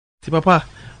Ti papa,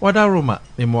 wada Roma,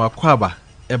 memo akwaba,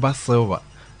 eba silver,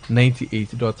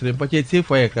 98.3. But yet,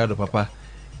 for a crowd of papa,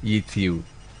 ye too.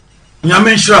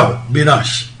 Nyamin Shraw,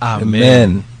 Binash.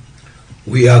 Amen.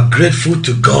 We are grateful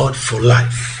to God for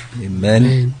life.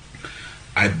 Amen.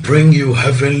 I bring you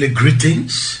heavenly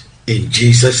greetings in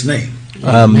Jesus' name.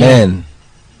 Amen.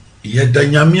 Yeda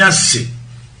nyamiasi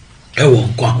ewo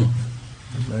nkwa.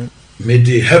 May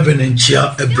the heaven and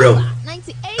chia ebrew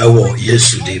ewo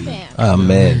Yesu dim.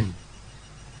 Amen.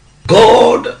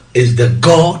 God is the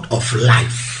God of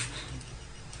life.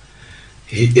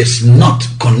 He is not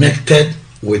connected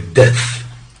with death.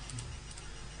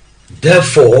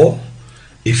 Therefore,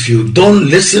 if you don't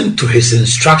listen to his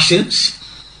instructions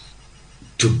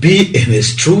to be in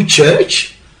his true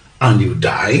church and you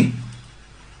die,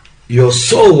 your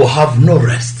soul will have no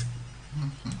rest.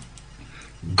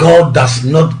 God does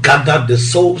not gather the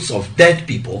souls of dead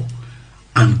people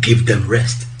and give them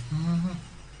rest.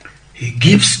 He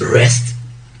gives rest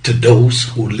to those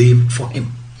who live for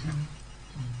him.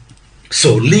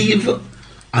 So live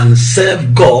and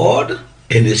serve God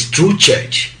in his true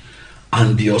church,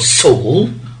 and your soul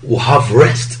will have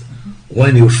rest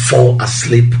when you fall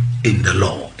asleep in the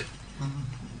Lord.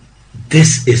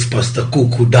 This is Pastor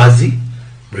Kuuku Dadzie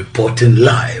reporting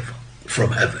live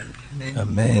from heaven.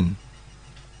 Amen.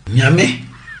 Nyame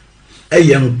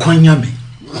eye nkwa nyame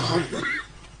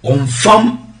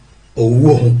onfam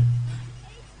owo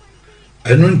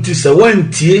enunti se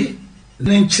wantie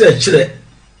ne nkyerɛkyerɛ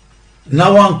na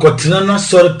wankɔtena na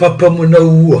sɔre papa mu na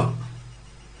wu a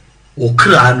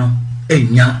okra no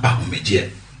enya ahomegye.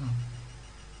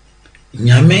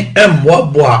 Nyame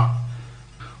emboaboa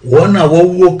wona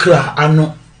wɔwuo kra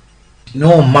ano na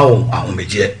ɔma wɔn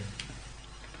ahomegye.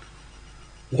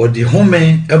 Wɔde home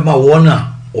ema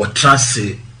wɔna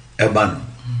wɔtrase eba no.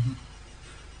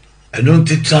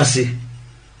 Enunti trase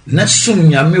na sum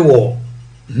nyame wɔ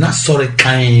na sɔre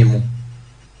kan mu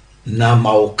na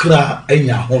ma okra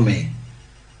enya home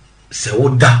se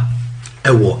woda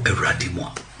ewo Awurade mu.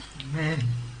 Amen.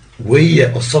 We ye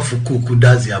Osofo Kuuku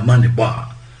Dadzie amane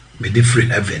ba me the free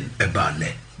heaven eba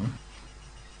ne.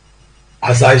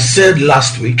 As I said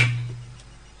last week,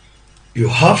 you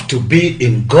have to be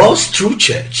in God's true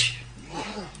church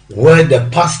where the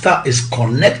pastor is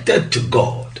connected to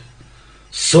God,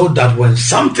 so that when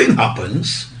something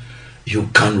happens, you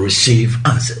can receive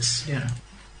answers. Yeah.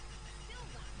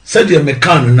 Said the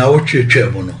mekan na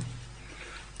wotwetwe mu no.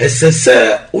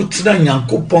 Esese utina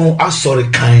Nyankopɔn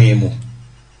asɔre kan mu.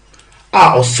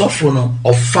 A ɔsɔfo no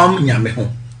ɔfam nyame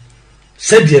ho.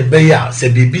 Said the beya se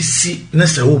BBC na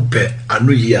se wopɛ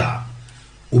anu yi a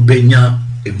ubenya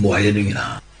emuaye no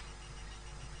nyina.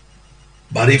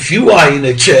 But if you are in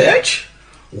a church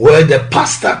where the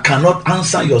pastor cannot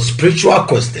answer your spiritual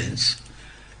questions,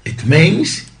 it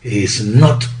means he is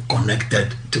not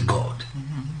connected to God.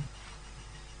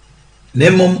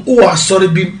 Nemom uwa sorry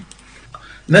bi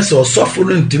nese osofo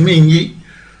no ntimi nyi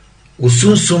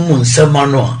usunsum mu nsema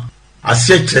no a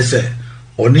ase kyerese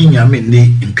oni nyame ni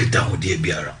nkitahode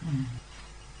biara.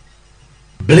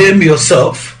 Blame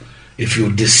yourself if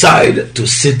you decide to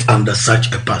sit under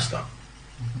such a pastor.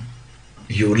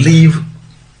 You live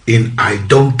in I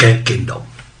don't care kingdom.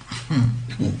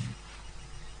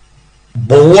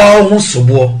 Bowa hu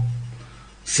sobo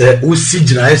se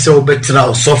usigina ese obetra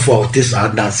osofo otis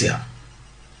adasia.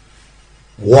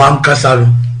 Wan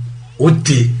kasaru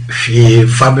uti fie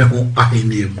fame hu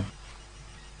ahinimu.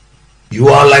 You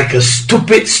are like a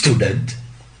stupid student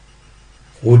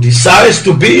who decides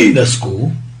to be in a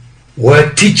school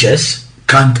where teachers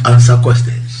can't answer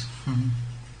questions.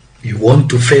 You want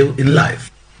to fail in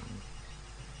life.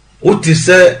 Uti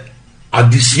se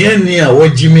adisieni a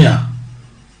wajimia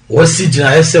wasi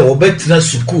jina ese wobetina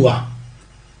sukua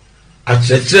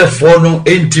akyerɛkyerɛfoɔ no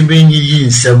entimi nyiyi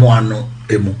nsɛm ano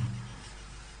emu.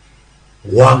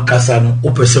 Wankasa no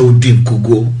wopɛ sɛ wodi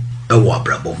nkugo ɛwɔ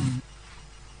abrabɔ mu.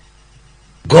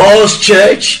 God's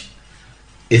church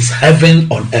is heaven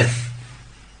on earth.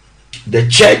 The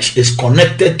church is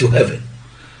connected to heaven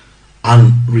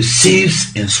and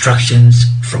receives instructions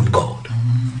from God.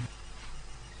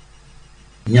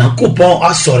 Nyankopɔn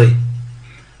asɔre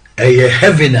ɛyɛ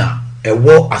heaven a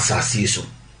ɛwɔ asase so.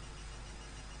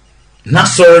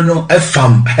 Nasɔre no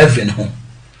ɛfam heaven ho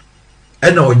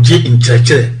ɛna ɔgye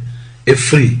nkyerɛkyerɛ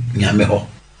efiri nyame ho.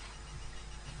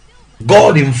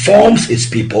 God informs his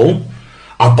people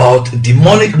about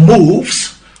demonic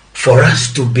moves for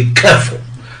us to be careful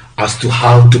as to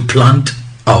how to plant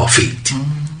our feet.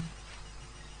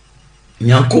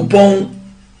 Nyankopɔn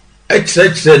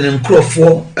ɛkyerɛkyerɛ ne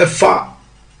nkurɔfoɔ ɛfa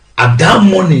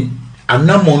adamoni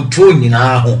anamonto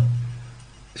nyinaa ho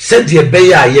said ye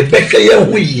beya ye behwe ye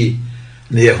hu yi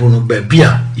na ye hunu ba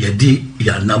bia ye di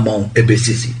ya namon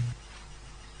ebesisi.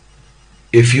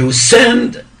 If you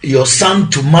send your son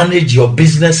to manage your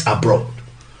business abroad,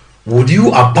 would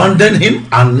you abandon him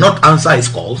and not answer his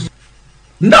calls?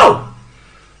 No.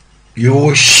 You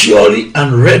will surely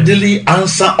and readily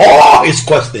answer all his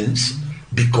questions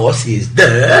because he is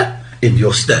there in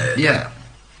your stead. Yeah.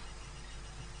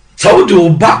 So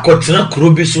do back or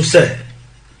Kurubi so say,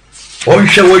 on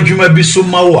show you may be so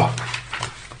mawa.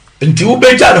 Until you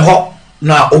better ho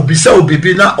na obisa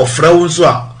obibina of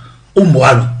Frauswa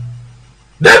umwano.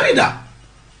 Davida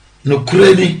no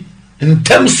kureni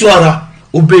ntem swara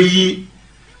obeyi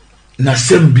na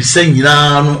sem bisa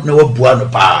nyina no na wabua no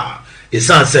pa.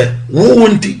 Esan say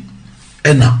wonti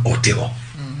ena oteo.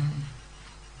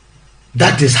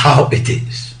 That is how it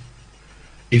is.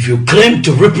 If you claim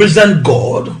to represent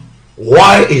God,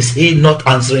 why is he not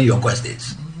answering your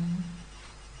questions?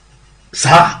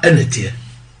 Sa enetie.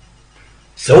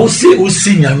 So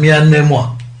usi nyamia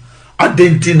nemo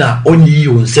adentina onyi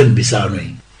unsem bisa no.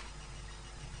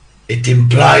 It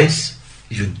implies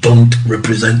you don't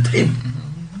represent him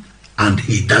and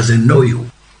he doesn't know you.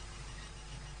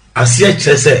 Asiye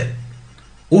chese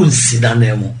unsida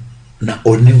nemo na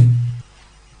onim.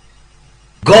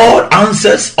 God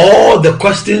answers all the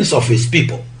questions of his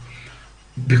people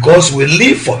because we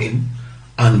live for him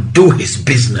and do his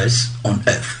business on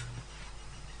earth.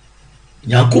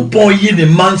 Nyankopon yi ne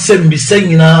manse mbisa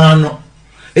nyina no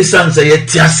esanse ye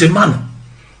tiase ma no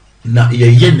na ye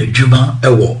ye n'adwuma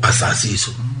ewo asase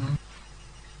so.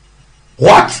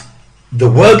 What the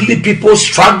worldly people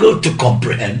struggle to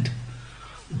comprehend,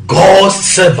 God's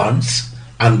servants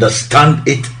understand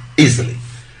it easily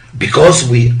because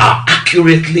we are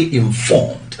accurately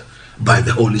informed by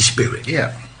the Holy Spirit.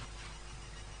 Yeah.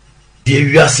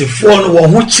 The wiasefo no wo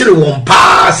ho kire won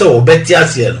pa se obeti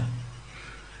ase no.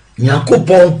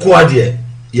 Nyankopon kwa de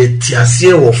ye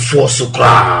tiase wo fo so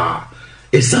kra.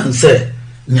 Esanse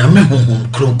nyame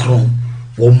honhom kronkron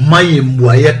wo maye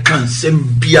mbuaye kan sem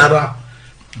biara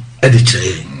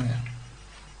ediche.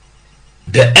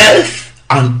 The earth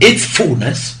and its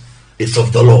fullness is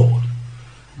of the Lord.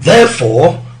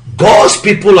 Therefore, God's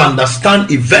people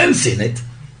understand events in it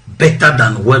better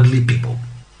than worldly people.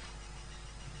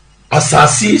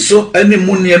 Asasi so eni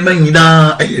muniema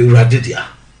nyina ewurade dia.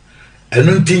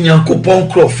 Enu nti Nyankopon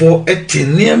krofo eti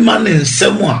niema ne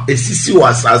nsem a esisi wa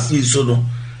asasi so no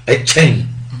echen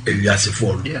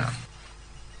ewiasefo no. Yeah.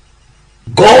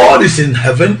 God is in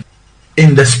heaven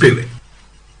in the spirit,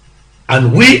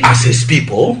 and we as his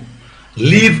people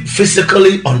live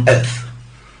physically on earth.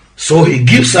 So he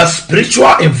gives us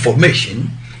spiritual information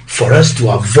for us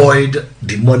to avoid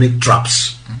demonic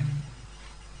traps.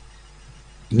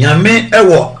 Nyame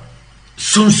ewo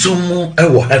sunsumu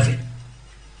ewo heaven.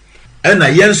 Ena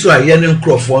yenso ayene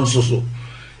nkrofo nso so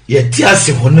yeti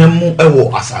ase honam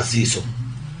ewo asase so.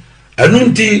 Enu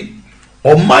nti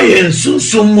omaye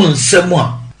sunsumu nsemu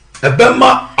a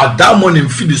ebema adamo ne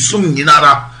mfidi sum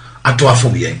nyinara ato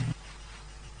afom yen.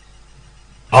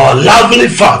 Our lovely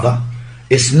Father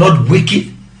is not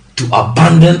wicked to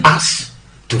abandon us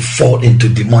to fall into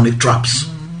demonic traps.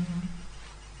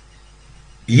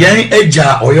 Yen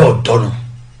eja oyo dono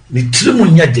ni trimu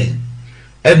nyaden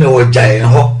ene oja yen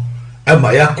ho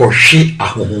ema yakohwe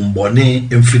ahohombone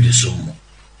mfidisum.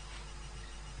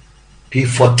 He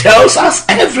foretells us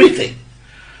everything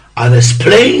and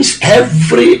explains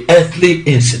every earthly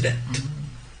incident.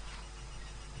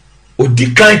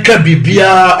 Odikan ka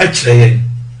bibia ekire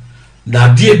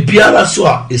na die biara so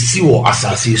a esi wo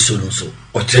asase so no so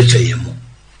ocheche mu.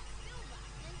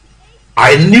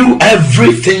 I knew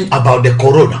everything about the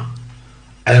corona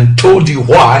and told you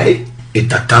why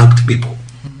it attacked people.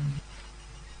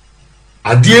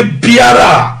 Adie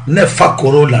biara ne fa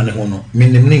corona ne ho no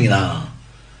minim ni nyina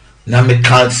na me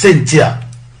kan sentia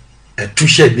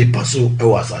etushe ni paso e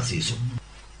was asase so.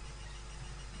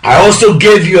 I also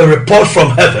gave you a report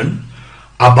from heaven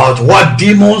about what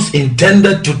demons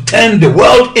intended to turn the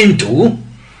world into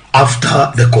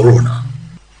after the corona.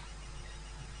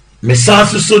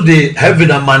 Mesansu so de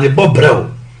heaven and mani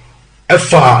bobrel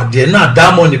efa de na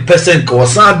damoni person ko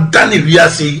san dani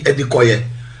wiase edikoye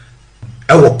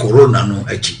ewo corona no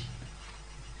echi.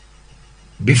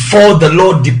 Before the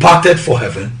Lord departed for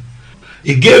heaven,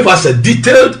 he gave us a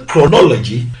detailed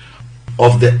chronology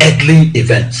of the earthly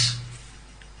events.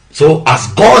 So as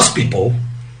God's people,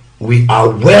 we are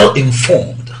well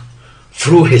informed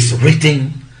through his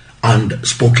written and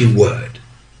spoken word.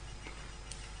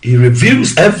 He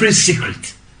reveals every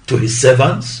secret to his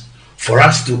servants for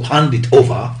us to hand it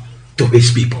over to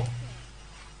his people.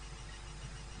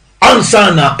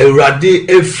 ansana Ewurade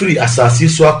efiri asase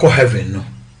so akọ heaven no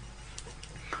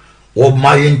wo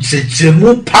mayen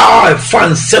chechemu pa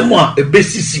fan semu a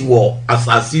ebesisi wo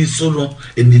asase so no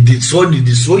enidiso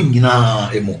nyina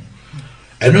emo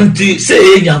eno nti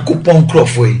se Nyankopɔn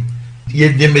krofo ye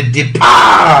demede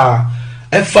pa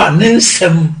efa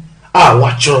nensem a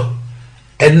wachoro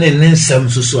ene nensem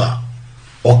so a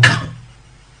oka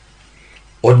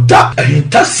oda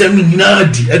ahintasem nyina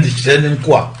di edi kyerɛ ne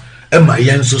nko a ema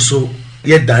yen so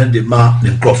ye dan de ma ne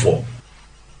krofo.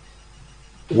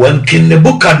 When King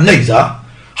Nebuchadnezzar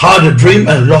had a dream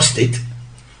and lost it,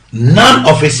 none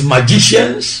of his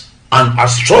magicians and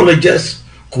astrologers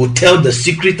could tell the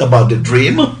secret about the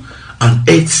dream and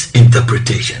its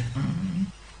interpretation.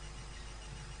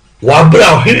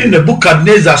 Wabra hini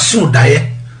Nebuchadnezzar soon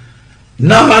daye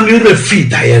na mani refi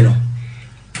daye no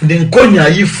ninkonya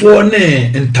yifo ne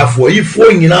ntafo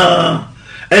yifo nyina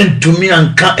entumi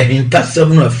anka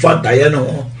ehintasem no fa daye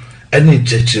no eni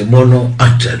chechemo no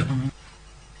antelo.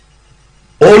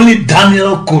 Only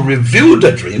Daniel could reveal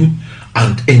the dream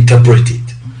and interpret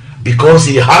it, because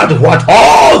he had what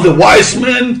all the wise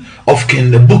men of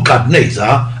King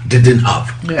Nebuchadnezzar didn't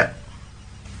have. Yeah.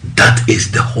 That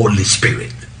is the Holy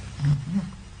Spirit.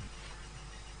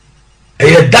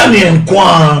 Daniel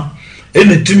Kwan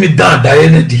ene tumi da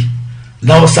ene di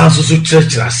na osanso so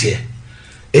kyerɛkyerɛse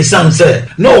esan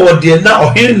sɛ na ɔde na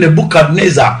ɔhene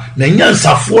Nebuchadnezzar na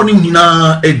nyansafo ne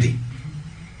nyinaa edi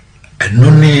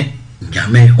ɛno ne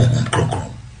nyame honhom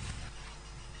kronkron.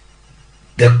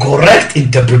 The correct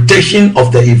interpretation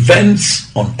of the events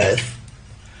on earth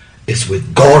is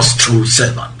with God's true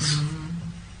servants.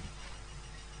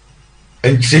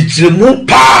 Enkyerɛkyerɛmu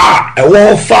pa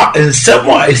ɛwɔ fa nsɛm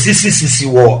a esisisisi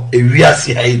wɔ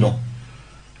ewiase ha yi no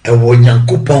ɛwɔ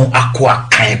Nyankopɔn akɔ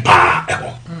akan pa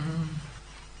ɛwɔ.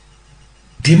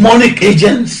 Demonic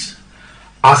agents,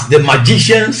 as the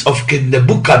magicians of King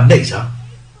Nebuchadnezzar,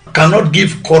 cannot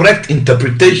give correct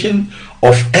interpretation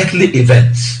of earthly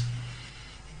events,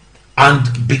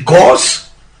 and because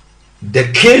the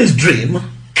king's dream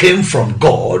came from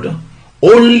God,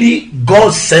 only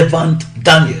God's servant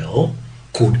Daniel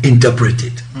could interpret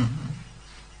it.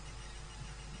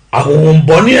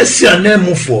 Ahomboni esiane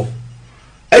mufo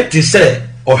eti se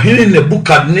ohini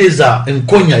Nebuchadnezzar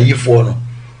nkonya yifo no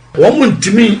womu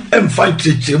ntimi emfa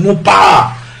kyekye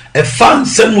pa efan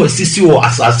semu esisi wo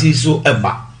asasi so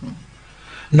ema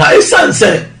na esan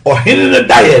se ohini ne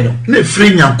daye no na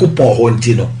firi Nyankopɔn ho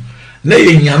nti no na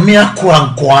ye nyame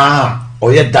akwankwaa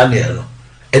oye Daniel no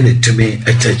ene tumi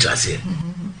ekyerɛkyerɛse.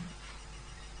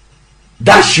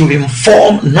 That should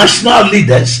inform national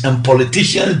leaders and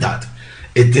politicians that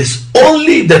it is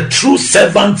only the true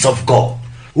servants of God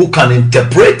who can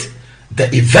interpret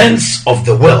the events of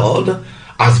the world,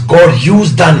 as God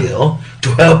used Daniel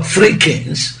to help 3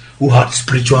 kings who had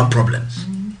spiritual problems.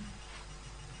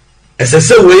 As I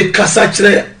say, we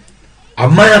kasachre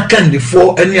amaya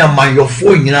kandifo eni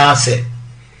amayofo nyina se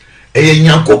eye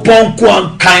Nyankopɔn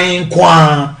kwa kan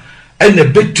kwa ene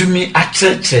betumi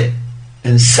akyerɛkyerɛ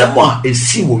nsɛm a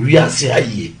esi wɔ wiase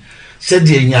ayie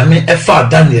sɛdeɛ nyame ɛfa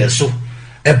Daniel so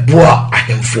ɛboa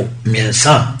ahemfo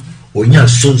miɛnsa onya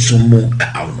sunsum mu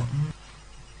ɛhaw no.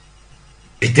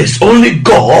 It is only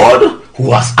God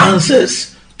who has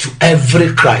answers to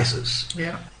every crisis,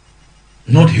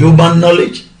 not human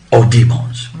knowledge or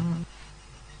demons.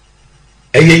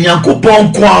 Eye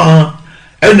Nyankopɔn kwa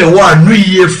ene wa anu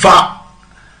yie fa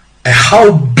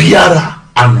ɛhaw biara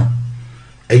ano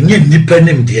enye nipa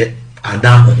nim de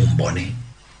ada honhombɔne.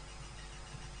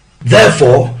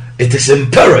 Therefore, it is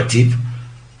imperative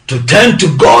to turn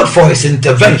to God for his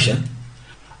intervention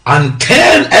and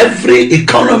turn every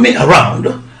economy around,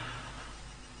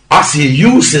 as he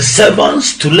used his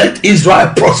servants to let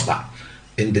Israel prosper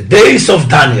in the days of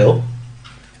Daniel,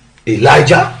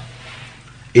 Elijah,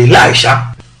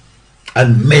 Elisha,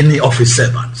 and many of his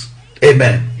servants.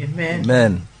 Amen. Amen.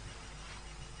 Amen.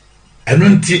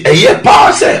 Enunti eye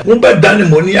pa se mo be dane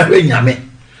moni ahwe nyame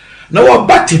na wo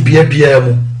bati bia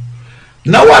mu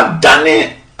na wa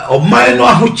dane oman no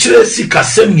ahokyere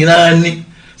sikasem nyina ni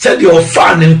se de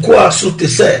ofa ne nko aso te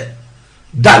se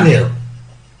Daniel,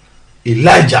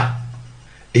 Elijah,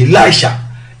 Elisha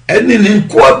eni ne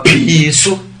nko pii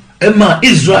so ema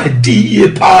Israel di ye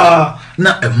pa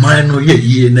na eman no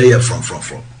ye na ye from.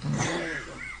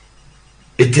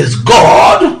 It is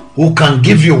God who can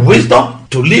give you wisdom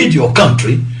to lead your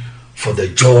country for the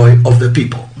joy of the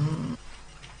people.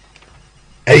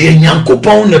 Eye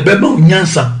Nyankopɔn ne bema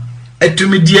unyansa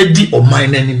etumi di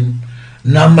oman nanim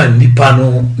na ma nipa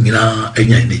no nyina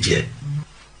enya enegye.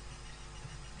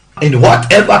 In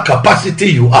whatever capacity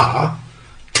you are,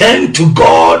 turn to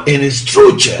God in his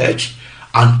true church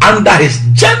and under his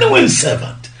genuine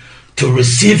servant to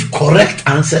receive correct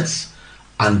answers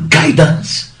and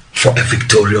guidance for a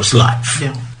victorious life.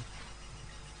 Yeah.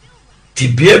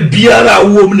 Tibia biara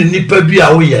woman nipa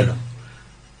bia wo ye no.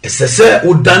 Esese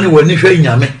udani wani hwe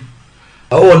nyame.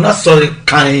 Oh na sorry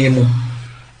kan mu.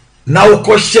 Na wo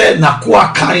kohye na ko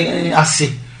akan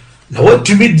ase. Na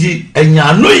watumi di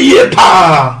enyano ye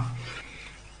pa.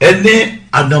 Ene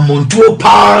adamontuo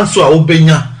pa so a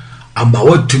wobenya ama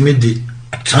watumi di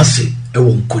atrase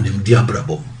ewo nkonim di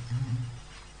abrabom.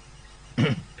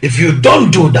 If you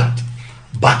don't do that,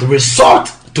 but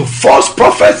resort to false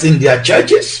prophets in their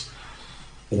churches,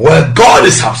 where God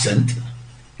is absent,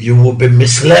 you will be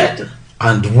misled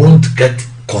and won't get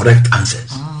correct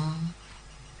answers.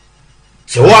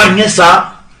 So why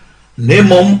nyesa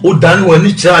nemom udan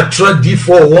wani cha tradi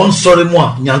for one sorry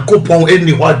mo nyankopon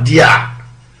eni hwa dia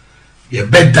ye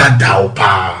beda da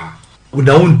pa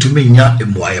uda untumi nya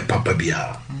emwaye papa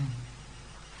bia.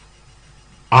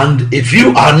 And if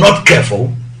you are not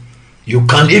careful, you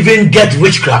can even get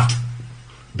witchcraft,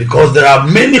 because there are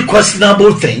many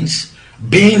questionable things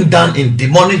being done in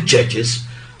demonic churches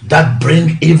that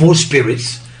bring evil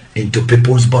spirits into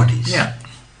people's bodies. Yeah.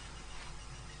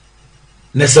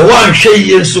 Nese wan hwe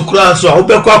ye sukura so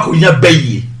obekwa akunya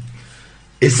bayi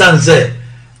esanze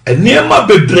eniema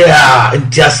bebre a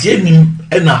ntiase nim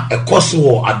ena ekoso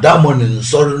wo adamo ne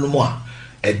nsoro no mu a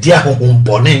edi ahohom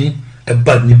bone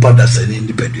eba nipa dasani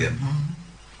nipaduam.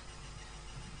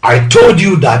 I told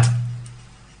you that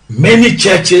many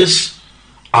churches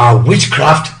are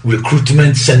witchcraft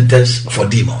recruitment centers for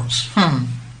demons.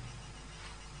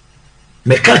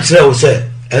 Me catch there say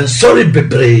and sorry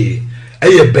bebre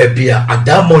eye babia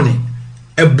adamoni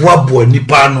eboabo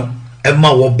nipa no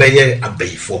ema wo beye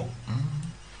abayifo.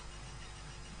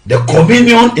 The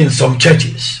communion in some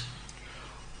churches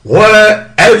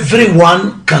where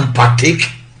everyone can partake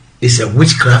is a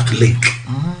witchcraft link.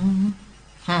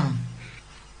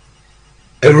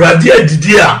 Eradia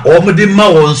didia omde ma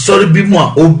won sorry bi mu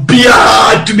a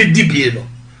obia to be dibie no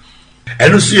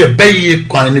eno so ye beye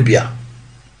kwan ne bia.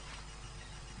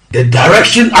 The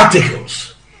direction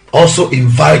articles also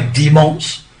invite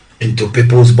demons into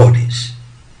people's bodies.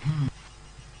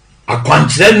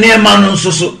 Akwanchire niema no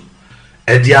nso so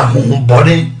edi ahohom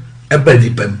body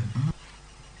ebadipam.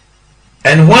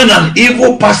 And when an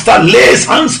evil pastor lays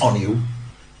hands on you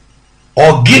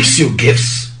or gives you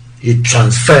gifts, he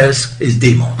transfers his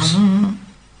demons.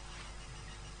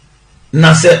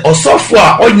 Na se osofo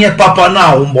a onye papa na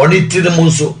ahomboni tirimu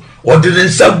nso odine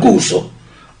nsa gu so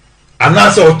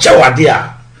anase ochawade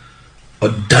a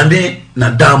odane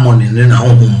na diamond ne na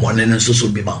ahomboni ne nso so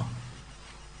bima.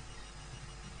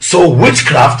 So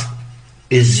witchcraft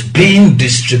is being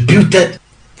distributed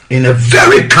in a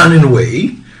very cunning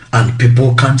way and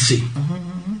people can see.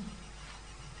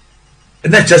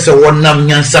 And that's just a one nam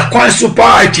nyansa kwan so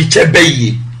pa chiche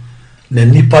beyi na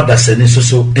nipa da sene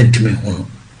so intime hono.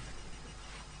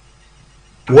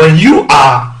 When you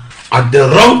are at the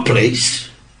wrong place,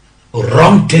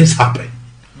 wrong things happen.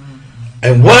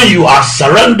 And when you are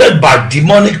surrounded by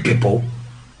demonic people,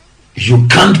 you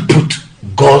can't put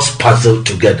God's puzzle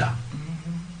together.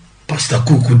 Pastor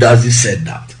Kuuku Dadzie said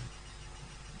that.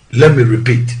 Let me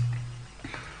repeat.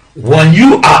 When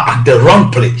you are at the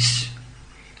wrong place,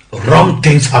 wrong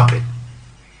things happen.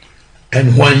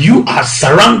 And when you are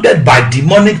surrounded by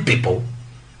demonic people,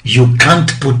 you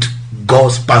can't put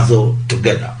God's puzzle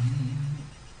together.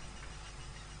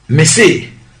 Me say,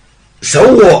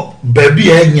 so baby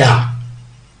enya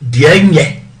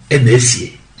dienye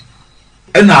enesie.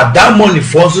 And that money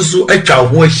forces so etwa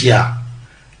ho ahia.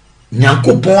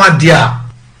 Nyankopon ade a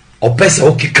opese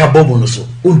okika bom no so,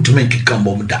 untumi nkika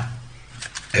bom da.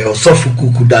 E osofu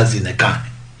Kuuku Dadzie ne kan.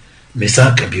 Me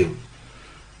san kabio.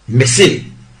 Me say,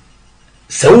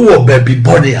 so baby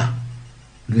body a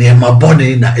niema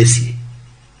body na esie.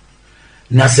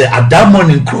 Na se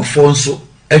adamon nkrofo nso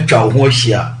etwa ho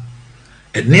ahia.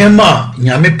 Niema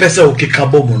nyame pese okika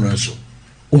bom no so,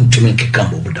 untumi nkika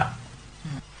bom da.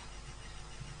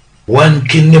 When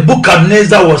King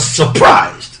Nebuchadnezzar was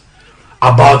surprised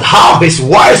about how his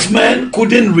wise men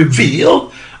couldn't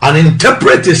reveal and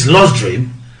interpret his lost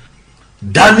dream,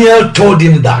 Daniel told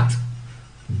him that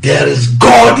there is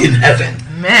God in heaven.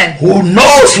 Amen. Who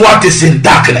knows what is in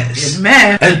darkness.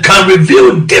 Amen. And can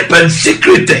reveal deep and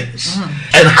secret things,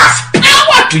 and has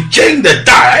power to change the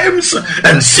times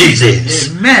and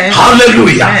seasons. Amen.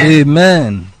 Hallelujah.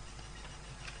 Amen.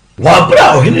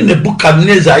 Wabra ohini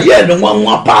Nebuchadnezzar ye no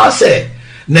nwanwa pa se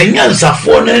na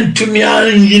nyansafo na ntumi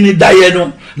anyini daye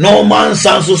no no man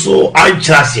sanso so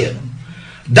anchase no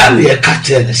Daniel ka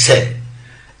kire ne se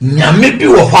nyame bi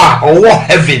wo ha owo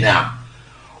heaven a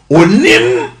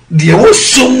onim de wo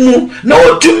sumu na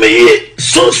otumi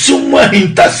sunsumu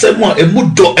ahintasem a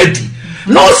emudo adi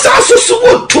no saso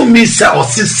wo tumi sa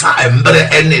osisa embre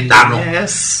ene da no.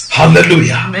 Yes.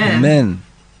 Hallelujah. Amen.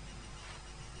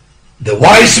 The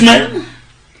wise men,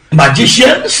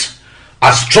 magicians,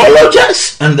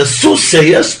 astrologers, and the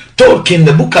soothsayers told King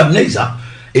Nebuchadnezzar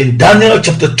in Daniel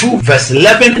chapter 2 verse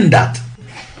 11 that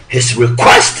his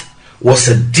request was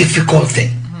a difficult thing,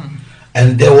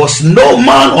 and there was no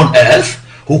man on earth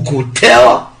who could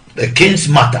tell the king's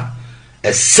matter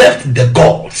except the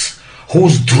gods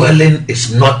whose dwelling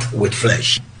is not with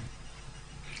flesh.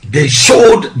 They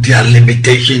showed their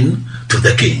limitation to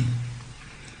the king.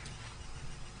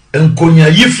 Nkonya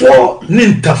yifo ni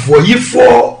ntafo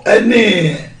yifo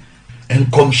ene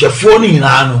nkomhyefo ni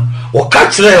nyina no woka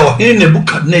kire ohene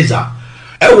Nebukadnezar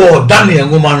ewo Daniel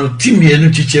ngoma no timienu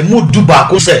chiche mu duba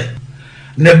ko se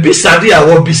na bisade a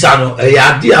wo bisa no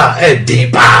eyade a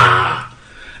eden pa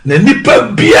na nipa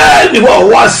bia ni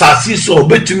wo asasi so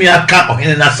obetumi aka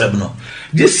ohene na asem no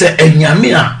di se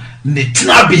enyame a ne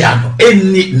tinabia no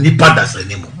eni nipa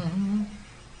dasanimu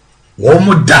wo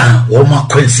mu dan wo ma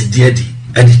coincidence di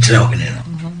edi kire ohene no.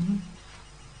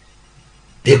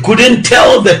 They couldn't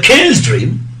tell the king's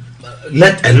dream,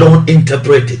 let alone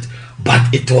interpret it.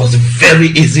 But it was very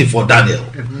easy for Daniel.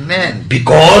 Amen.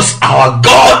 Because our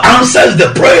God answers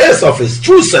the prayers of his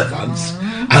true servants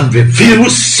and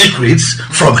reveals secrets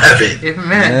from heaven.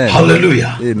 Amen.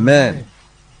 Hallelujah. Amen.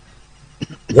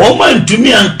 Woman to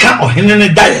me and ka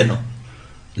ohenene daye no.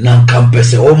 Na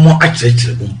kampese omo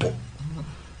akyerɛkyerɛ mpo.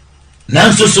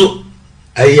 Nanso so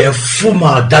aye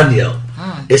fuma Daniel.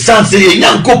 Esan se ye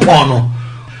Nyankopɔn no.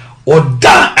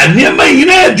 Oda anema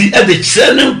yina di e de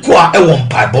kyerɛ ne nko a e won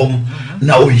paibom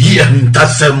na oyi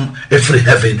ntasem every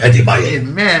heaven e de baye.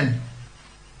 Amen.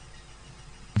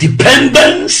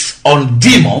 Dependence on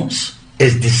demons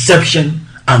is deception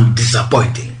and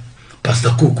disappointing. Pastor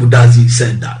Kuuku Dadzie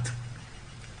said that.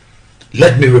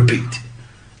 Let me repeat.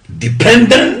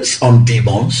 Dependence on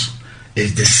demons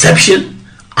is deception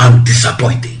and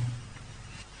disappointing.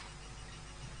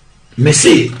 Me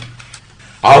say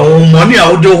our money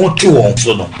out do to won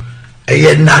so no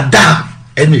eye nada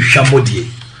ene hwamodie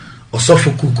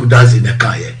osofo Kuuku Dadzie ne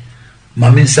kaye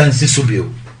mame nsansi so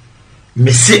bio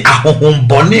me se ahohom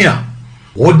bone a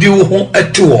wodi wo ho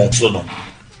eto won so no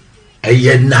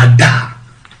eye nada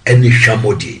ene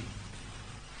hwamodie.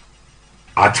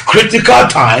 At critical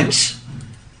times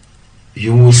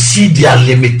you will see their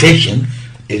limitation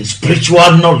in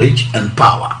spiritual knowledge and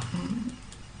power.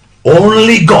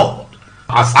 Only God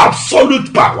has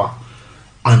absolute power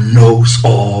and knows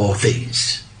all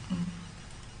things.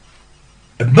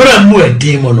 Ebremu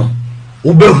edimo no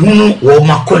ubehunu wo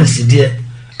makonside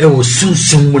e wo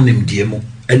sunsum munimdie mu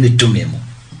ene tumi mu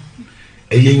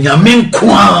eye nyame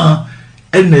nkoa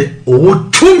ene wo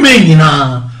tumi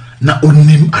nyina na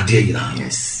onim ade nyina.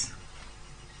 Yes.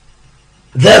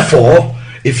 Therefore,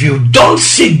 if you don't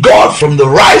see God from the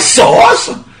right source,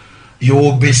 you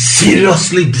will be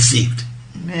seriously deceived.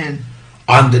 Amen.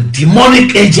 And the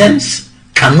demonic agents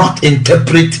cannot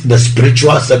interpret the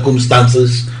spiritual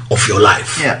circumstances of your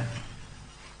life. Yeah.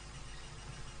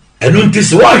 And when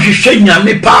this one you say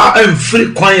nyame pa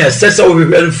emfiri kwan ya sese wo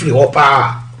hwehwe emfiri ho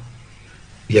pa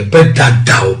ye beda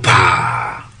daw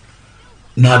pa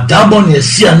na damon ye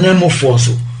si anemo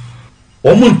forso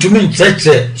omo ntumi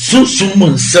nkyerɛkyerɛ sunsum mu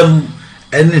nsɛm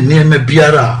ene nneɛma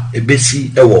biara ebesi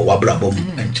ɛwɔ wabrabom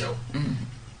nkyerɛw.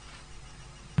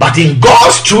 But in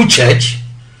God's true church,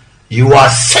 you are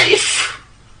safe,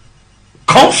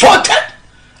 comforted,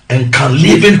 and can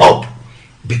live in hope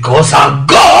because our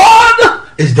God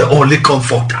is the only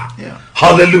comforter. Yeah.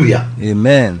 Hallelujah.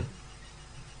 Amen.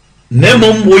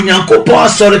 Nemom wo Nyankopɔn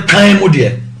asɔre kan mu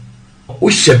de wo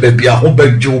hyɛ baabi a ho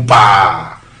badwo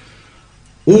pa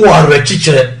wo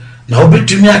awerɛkyekyerɛ na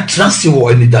wobɛtumi atena se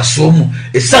wɔ anidasoɔ mu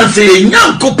ɛsiane sɛ yɛ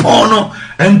Nyankopɔn no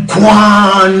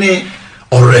nkoa ne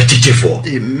ɔwerɛkyekyefo.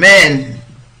 Amen.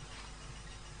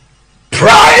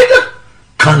 Pride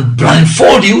can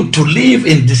blindfold you to live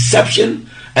in deception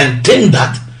and think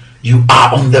that you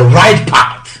are on the right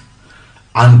path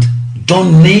and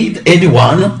don't need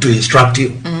anyone to instruct you.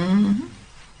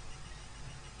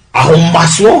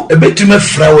 Ahomaso ebetime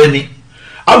fraweni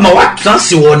ama watena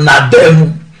se wɔ nada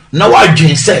mu na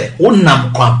wadwen sɛ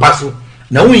wonam kwampa so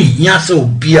na wonhia sɛ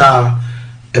obia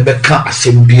ebɛka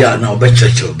asɛm bia na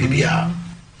obɛkyerɛkyerɛ bibia.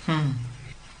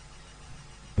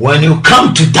 When you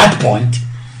come to that point,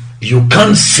 you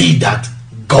can't see that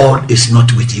God is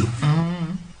not with you.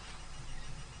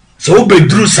 So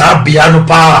bedru sa bia no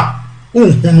pa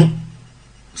unhunu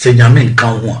se nyame nka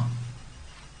ho a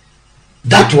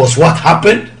That was what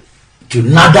happened to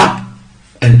Nadab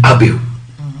and Abihu.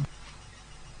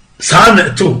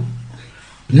 Son too,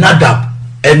 Nadab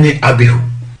and Abihu.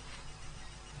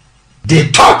 They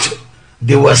thought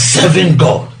they were serving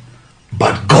God,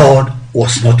 but God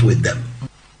was not with them.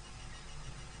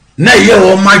 Na ye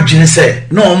o madwene say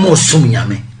na o mo sum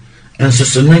nyame enso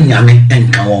so na nyame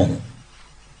enka won.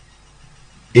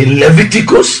 In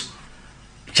Leviticus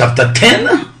chapter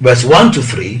 10 verse 1 to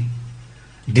 3,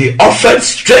 they offered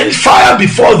strange fire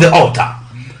before the altar,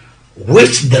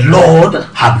 which the Lord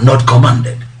had not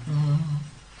commanded.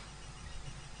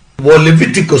 Wo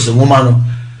Leviticus ngomano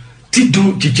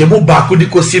tidu chichemu baako di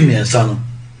kosi miensa no,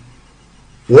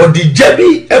 wo di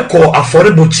jabi eko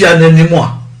aforebotia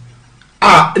n'animu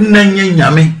a nanye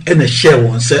nyame ene share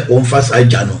won se won fast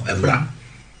ajano emra.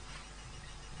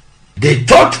 They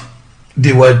thought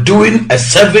they were doing a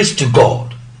service to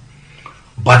God,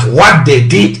 but what they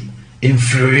did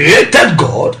infuriated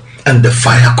God, and the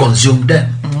fire consumed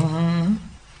them.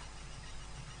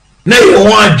 Na ye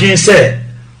won agin se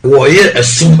wo ye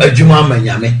asum adwuma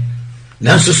manyame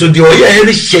nanso so de wo ye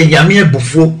ere hye nyame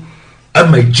abufo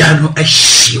amagya no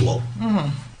ahyiwo.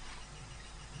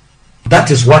 That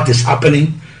is what is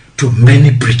happening to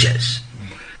many preachers.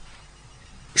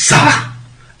 Sa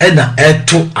ena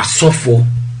eto asofo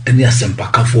eni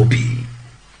asempakafo bi.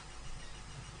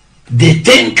 They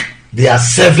think they are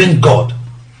serving God,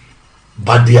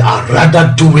 but they are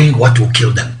rather doing what will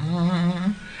kill them.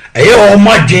 Eye o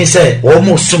ma dwen say o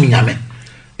mo sum nyame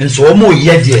enso o mo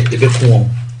ye de ebeku.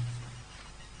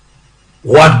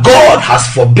 What God has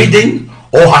forbidden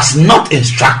or has not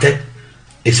instructed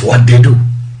is what they do.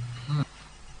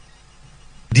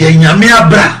 The nyame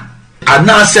abra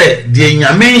ana say the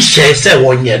nyame share say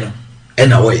wonye no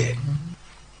ena woye.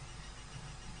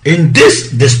 In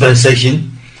this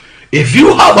dispensation, if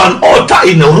you have an altar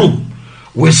in a room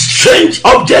with strange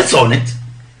objects on it,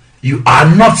 you are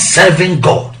not serving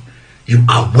God, you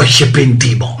are worshiping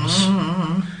demons.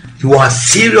 You are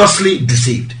seriously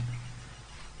deceived.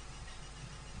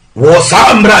 Was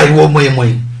amra iwo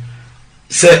moy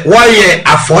say why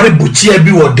afore buchia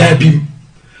bi wo dan bim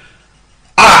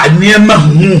a niema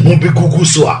hu bi gugu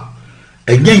so a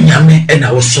enye nyame e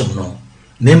na wosom no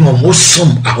na mom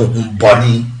wosom ahohom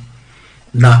boni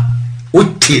na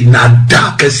uti na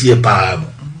da kese pa.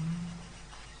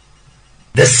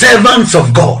 The servants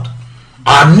of God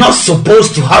are not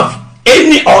supposed to have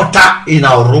any altar in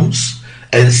our rooms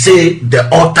and say the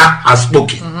altar has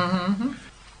spoken.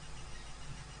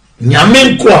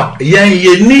 Nyame kwa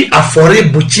yeni afore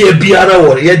buchia biara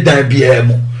wo ye dan bia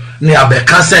mu ne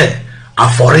abeka se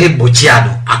afore buchia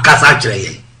no akasa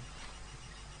kire.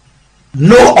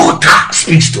 No altar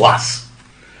speaks to us.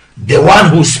 The one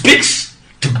who speaks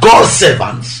to God's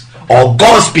servants or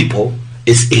God's people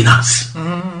is in us.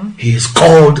 He is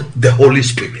called the Holy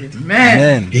Spirit.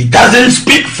 Amen. He doesn't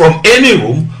speak from any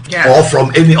room or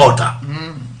from any altar.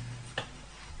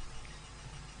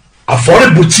 Afore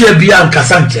buchia bia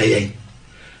nkasa nkyeye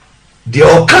de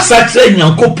okasa kire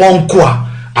nyankopon ko a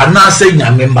ana se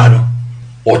nyame mba no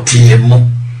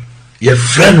otiemu ye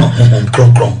frɛ no honhom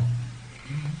kronkron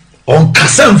on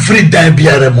kasa mfiri dan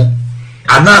biara mu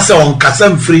ana se on kasa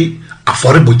mfiri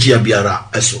afore buchia biara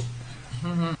eso.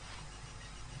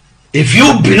 If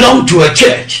you belong to a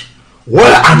church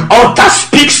where an altar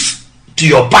speaks to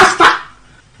your pastor,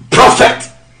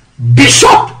 prophet,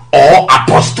 bishop or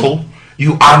apostle,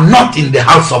 you are not in the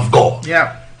house of God.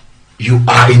 Yeah. You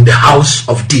are in the house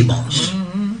of demons.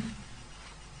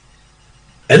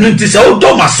 And it is all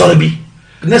done masobi.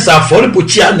 Nessa for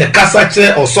buchia ne kasa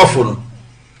kire osofo no.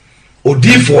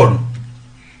 Odifo no.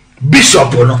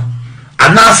 Bishop no.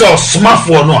 Anase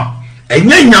osomafo no a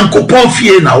enye nyankopon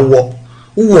fie na wo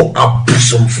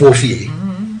abusomfo fie.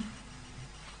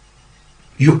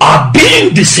 You are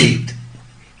being deceived.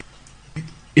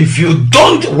 If you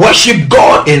don't worship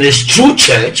God in his true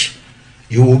church,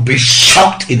 you will be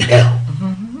shocked in hell.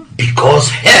 Because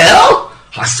hell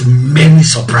has many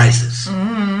surprises.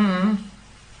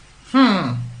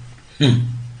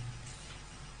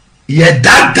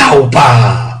 Yedada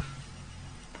opa.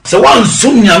 So one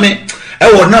sum nyame e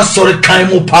wona sorry kan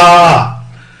mu pa.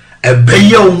 E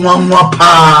beye onwanwa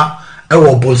pa e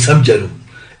wo bonsam jeru.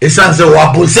 Esan se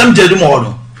wo bonsam jeru mo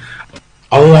no.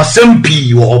 Awon asem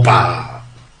pi wo pa.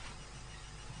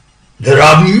 There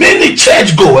are many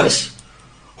churchgoers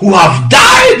who have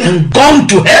died and gone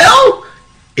to hell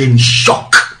in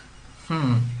shock.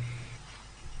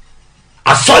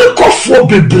 Asori kofo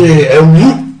bebre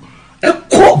ewu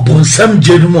eko bonsam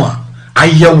jerumu a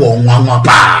aye wo nwanwa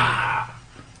pa.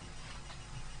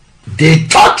 They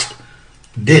thought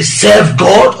they served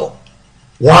God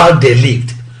while they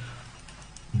lived,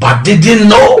 but didn't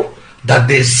know that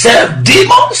they serve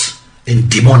demons in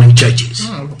demonic churches.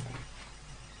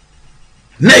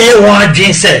 Na ye wan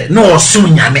dwen se no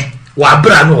osom nyame wa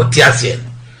bra no otiase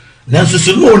no nanso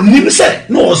so no nim se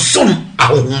no osom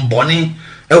ahohombone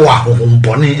e wa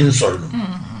ahohombone insoro no.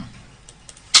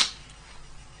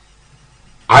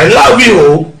 I love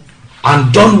you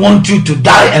and don't want you to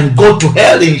die and go to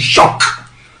hell in shock.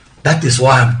 That is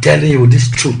why I'm telling you this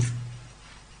truth.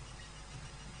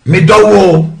 Me do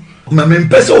wo me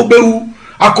mpese obewu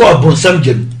akọ abonsam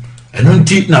gem eno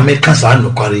nti na me kasa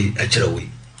anokware e kire we.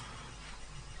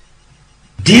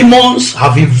 Demons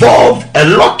have evolved a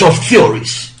lot of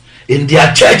theories in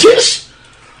their churches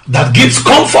that gives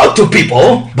comfort to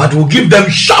people but will give them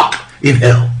shock in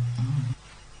hell.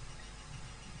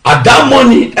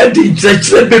 Adamoni edi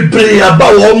church bebre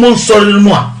aba wo mo nsori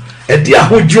no a edi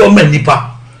ahoji o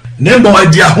manipa ne mo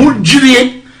edi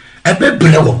ahojire e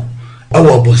bebre wo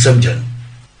awo bonsam jan.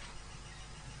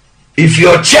 If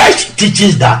your church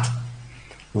teaches that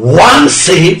once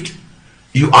saved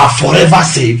you are forever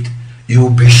saved, you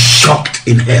will be shocked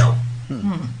in hell.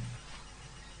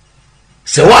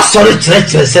 So what sorry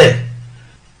church say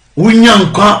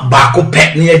unyankwa bako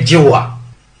pet ne ajewa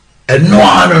eno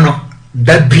ano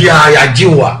da bia ya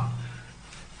jewa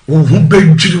hu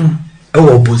bedwiru e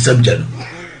wo bonsam jan.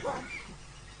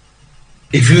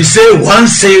 If you say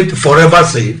once saved forever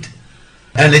saved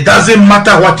and it doesn't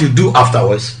matter what you do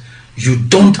afterwards, you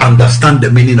don't understand the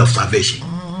meaning of salvation.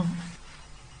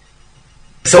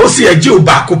 So see a Jew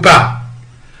bakupa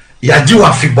ya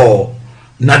jiwa fibo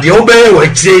na de obeye wa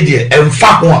kire de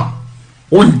emfa ho a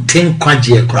wonten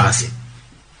kwagye Kaase.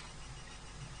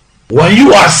 When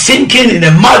you are sinking in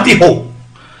a muddy hole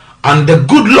and the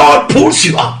good Lord pulls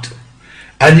you out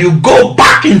and you go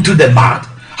back into the mud,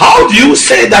 how do you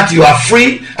say that you are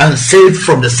free and saved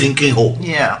from the sinking hole?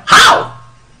 Yeah. How?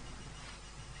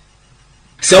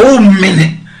 So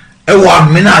minute e wa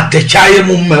mina techaye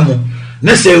mu memu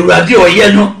na se urade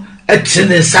oye no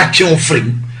etene sakye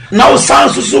ofrim na o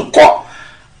sanso so ko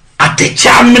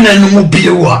atecha mina no mu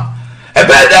biewa e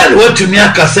be dan watumi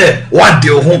aka se wade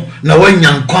ho na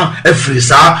wanyankwa afiri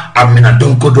sa amina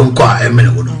donko a emene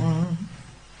wo no.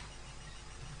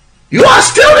 You are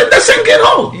still in the sinking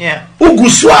hole. Yeah.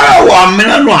 Uguswara wa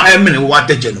amina no a emene wo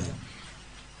ateche no.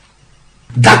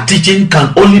 That teaching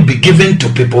can only be given to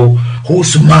people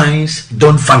whose minds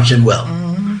don't function well.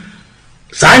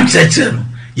 The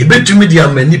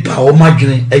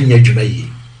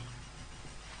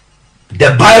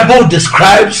Bible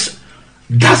describes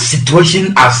that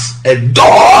situation as a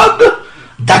dog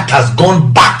that has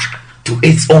gone back to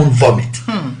its own vomit,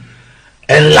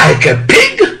 and like a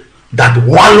pig that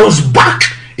wallows back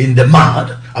in the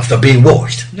mud after being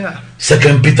washed. Yeah.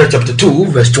 2 Peter chapter 2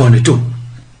 verse 22.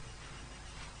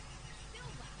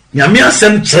 Nyame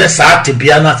asem kyerɛ saa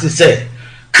tebea na se sɛ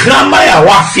krama ya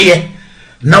wafie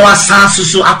na wasanso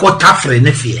so akɔtafre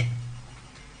ne fie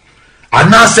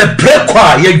ana se preko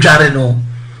a yɛdware no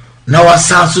na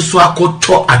wasanso so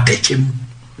akɔtɔ atɛkyem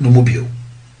no mu bio.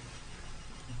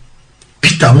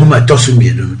 Peter moma toso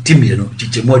mienu no timienu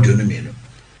chichemo aduonu mienu.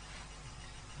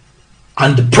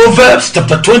 And Proverbs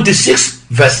chapter 26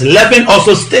 verse 11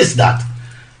 also states that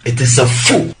it is a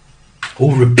fool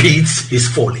who repeats his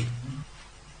folly.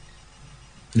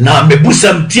 Na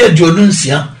mebusam tie aduonu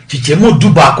nsia chichemo du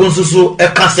ba konso so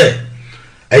eka se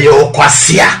eye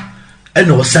okwasea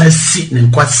ena osan si ne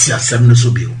nkwasea asem no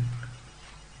so bio.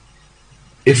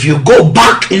 If you go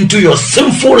back into your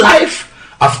sinful life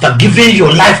after giving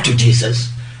your life to Jesus,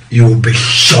 you will be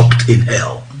shocked in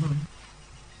hell.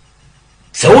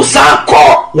 So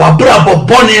usako wabra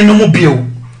bobone no mu bio.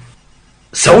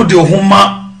 So de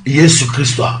ohuma Yesu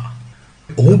Kristo a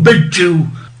obedru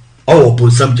o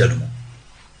bonsam janu.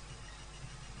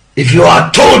 If you are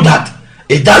told that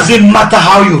it doesn't matter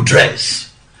how you dress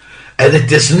and it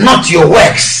is not your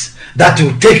works that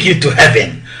will take you to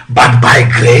heaven but by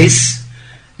grace,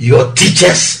 your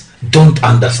teachers don't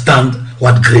understand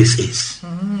what grace is.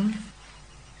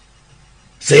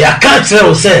 Say I can't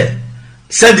tell say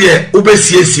de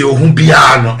ubesiesie ohun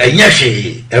bia no enye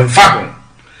hwe emfa ho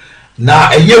na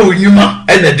enye onyuma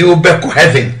ene de ubeko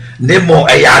heaven nemo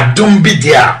eya dum bi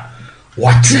dia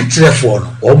watrefo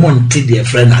no omo nti de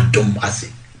friend adum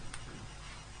ase.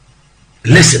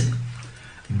 Listen,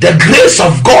 the grace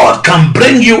of God can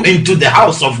bring you into the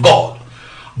house of God,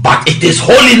 but it is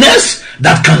holiness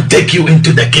that can take you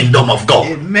into the kingdom of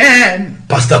God. Amen.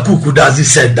 Pastor Kuuku Dadzie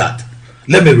said that.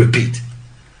 Let me repeat.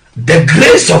 The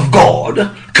grace of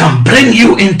God can bring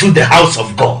you into the house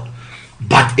of God,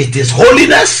 but it is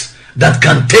holiness that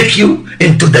can take you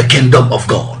into the kingdom of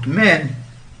God. Amen.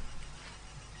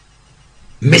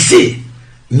 Missy,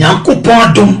 nyankopɔn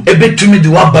adom ebetumi de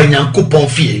waba nyankopɔn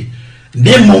fie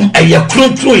ne mom eye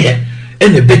kronkron ye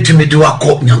ene betumi de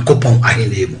wakɔ nyankopɔn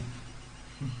ahene mu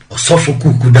ɔsɔfo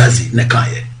Kuuku Dadzie ne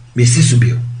kae mesi so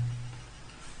bio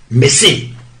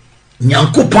mesi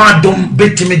nyankopɔn adom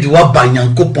betumi de waba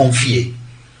nyankopɔn fie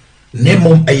ne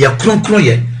mom eye kronkron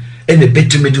ye ene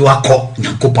betumi de wakɔ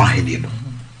nyankopɔn ahene mu.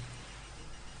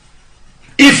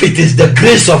 If it is the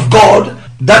grace of God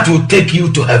that will take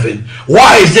you to heaven,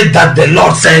 why is it that the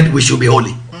Lord said we should be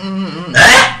holy?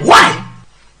 Why?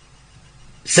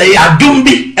 Say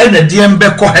adumbi and the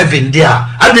DMB ko heaven there.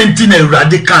 I didn't think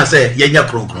Radi can say yenya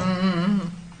kronkron.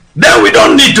 Then we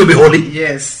don't need to be holy.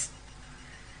 Yes.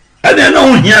 And then no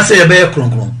one here say be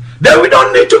kronkron. Then we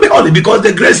don't need to be holy because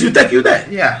the grace will take you there.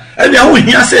 Yeah. And then one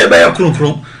here say be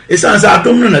kronkron. It's answer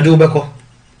adum na do beko.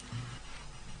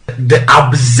 The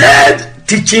absurd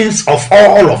teachings of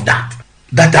all of that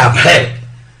I've heard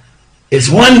is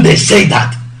when they say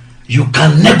that you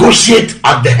can negotiate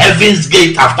at the heaven's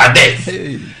gate after death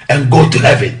and go to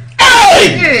heaven.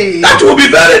 Hey! That will be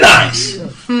very nice.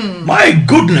 My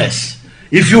goodness.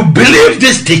 If you believe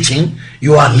this teaching,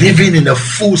 you are living in a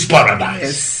fool's paradise.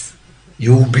 Yes.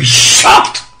 You will be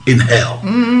shocked in hell.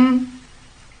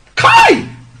 Kai!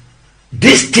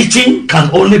 This teaching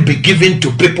can only be given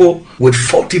to people with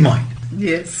faulty mind.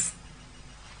 Yes.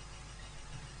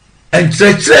 And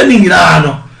training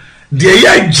no de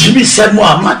ya Jimmy said mo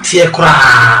amatie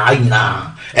kra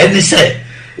ina and he said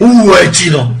uchi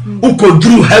no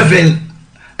ukodru heaven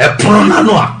e prona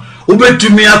no a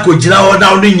ubetumi akogina ho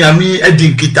na no nyame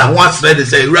adinkita ho asre de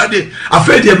say ready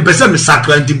afraid dem pese me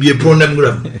sacrament be e prona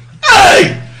ngram.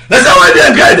 Hey, that's how I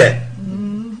dey get.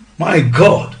 My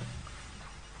God.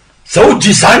 So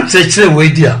uchi san chechere we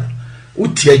dia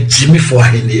uti Jimmy for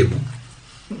henebu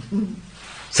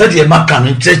said ye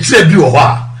makan nkyerɛkyerɛ bi wɔ hɔ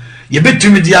a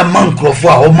yɛbɛtumi de ama nkurɔfo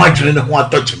a wɔn adwene ne ho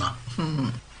atɔkyema.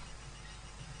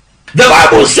 The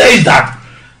Bible says that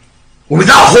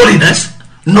without holiness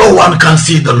no one can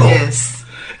see the Lord. Yes.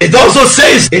 It also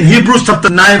says in Hebrews chapter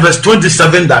 9 verse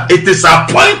 27 that it is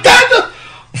appointed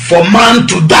for man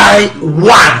to die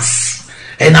once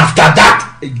and after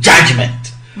that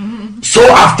judgment. So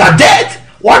after death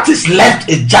what is left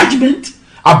is judgment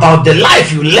about the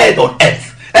life you led on earth.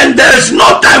 And there is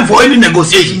no time for any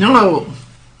negotiation. No.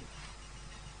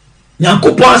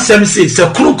 Nyankopɔn asɛm se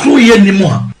sɛ kronkron yɛ nimu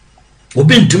a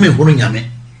obi ntumi horo nyame.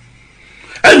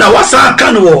 Ɛna wasa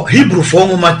aka no wɔ Hebrewfoɔ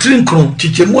nwoma trinkron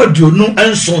kyikyɛmu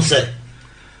 27 sɛ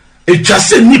etwa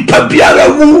sɛ nipa biara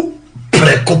wu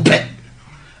prɛko pɛ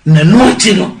na no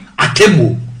akyi no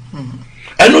atemmuo.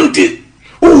 Ɛno nti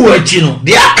uwu akyi no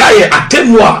de aka yɛ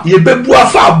atemmuo a yɛbɛbu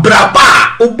afa abraba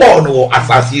a wobɔɔ no wɔ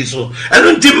asase yi so.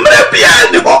 Ɛno nti mmerɛ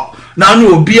biara ni hɔ na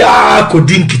no obiara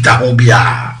kɔdi nkita ho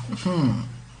biara.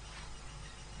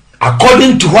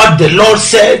 According to what the Lord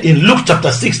said in Luke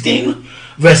chapter 16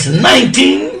 verse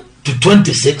 19 to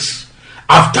 26,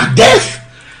 after death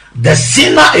the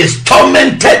sinner is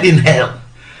tormented in hell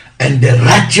and the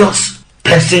righteous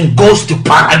person goes to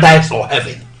paradise or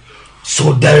heaven.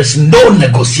 So there is no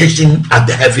negotiation at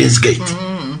the heaven's gate.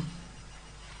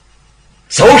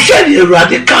 So share the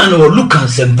radical or look and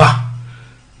sempa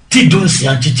ti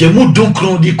dunsia chichemu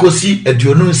dunkron di kosi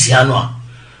aduonunsia no a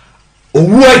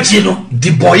owu achi no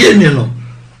di boye ni no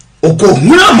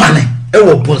okohuna mane e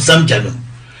wo bonsam gya no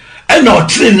e na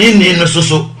otre ni no so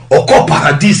okọ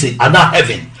paradise ana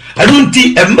heaven enu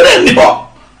nti emre ni ho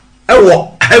e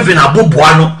wo heaven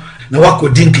aboboa no na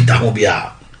wakodi nkita ho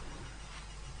bia.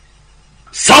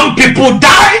 Some people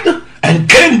died and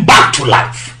came back to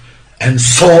life and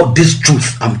saw this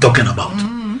truth I'm talking about.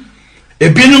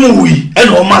 Ebinum wi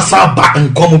ena o masa ba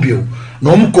nkom bio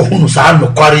na om ko hunu sa no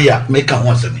kware ya make ho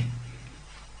asemi.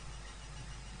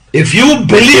 If you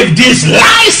believe these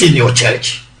lies in your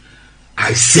church,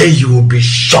 I say you will be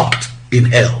shocked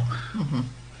in hell.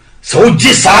 So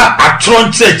jisa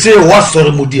atron cheche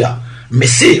wasoro mudia me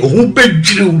say ohu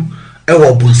bedru e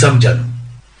wo bunsam janu.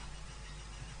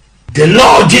 The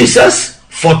Lord Jesus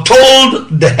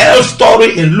foretold the hell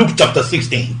story in Luke chapter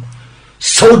 16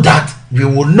 so that we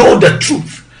will know the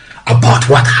truth about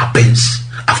what happens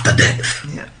after death.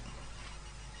 Yeah.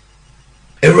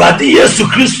 Eradi Yesu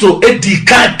Kristo edi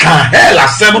kan hell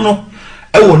asem no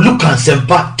e wo Luke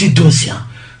ansempa tidunsia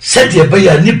said ye be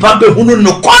ya nipa be hunu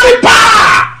no kware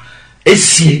pa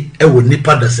esie e wo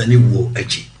nipa dasani wo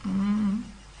achi.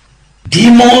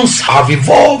 Demons have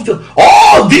evolved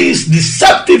all these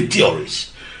deceptive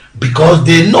theories because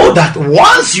they know that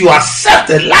once you accept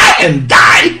a lie and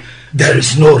die, there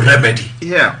is no remedy.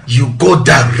 Yeah. You go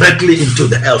directly into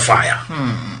the hellfire.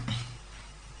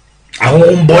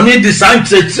 Awon boni design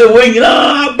church when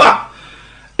ba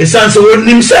esan so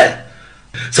onim say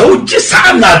so just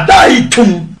na dai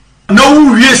tum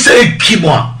no wie say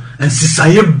kimo and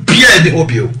sisaye bia de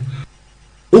obio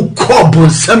ukobon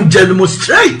some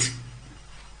demonstrate.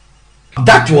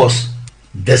 That was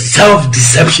the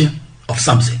self-deception of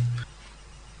Samson.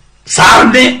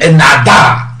 Sarne and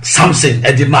Nada Samson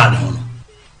a man.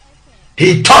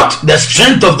 He thought the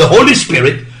strength of the Holy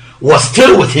Spirit was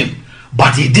still with him,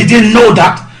 but he didn't know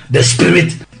that the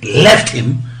Spirit left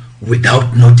him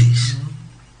without notice.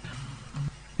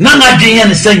 Nana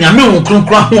Dian saying, "Yamu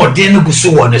Kunkra who didn't go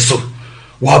so on so.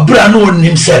 Wabra no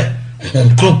nim say,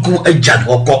 Kunku a jan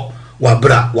oko,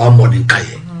 Wabra one morning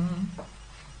kaye."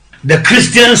 The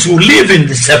Christians who live in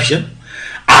deception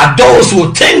are those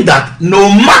who think that no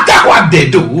matter what they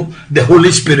do, the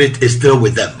Holy Spirit is still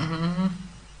with them.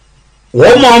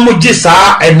 Woman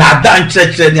jisa and Adan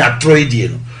church ni atroidi.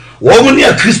 Woman ni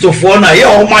a Christopher na ye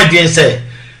o ma den say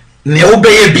ne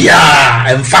obeye bia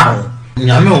emfa ho.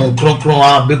 Nyame on kronkron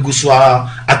a beguswa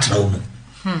atna mu.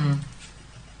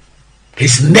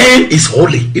 His name is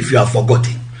holy if you have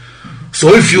forgotten.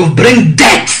 So if you bring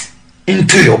death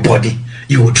into your body,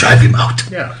 you will drive him out.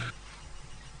 Yeah.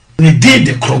 Ni did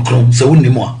the kronkron se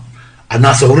woni mo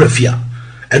anasa wo refia.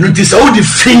 Eno ti se wo di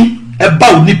fin e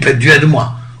ba wo ni pedua de mo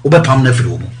wo be pam na firi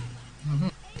wo.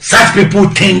 Such people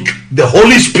think the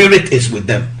Holy Spirit is with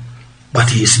them, but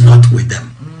he is not with them.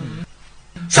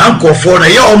 Some call for na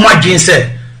ye o ma gin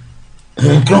se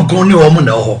kronkron ni wo mo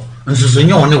na ho nso so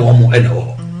nye oni wo mo e na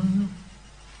ho.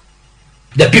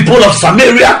 The people of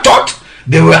Samaria thought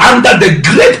they were under the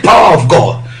great power of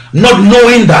God, not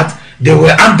knowing that they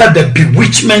were under the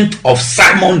bewitchment of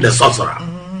Simon the sorcerer.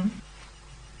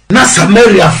 Na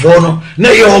Samaria for no na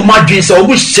ye o madwen se o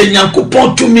mu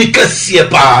hyenyankopon tumi kase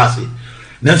paase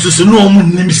na nso no mu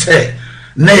nim se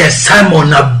na ye Simon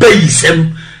na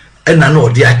bayisem na na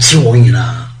odi achi won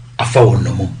nyina afa won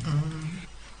no mu.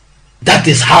 That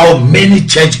is how many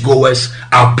churchgoers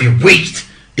are bewitched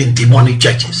in demonic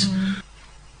churches.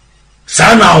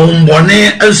 Sana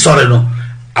umbone ensore no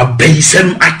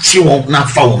abayisem achi won na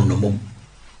afa won no mu.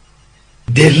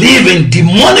 They live in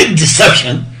demonic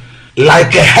deception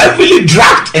like a heavily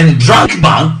drugged and drunk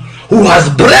man who has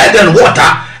bread and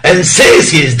water and says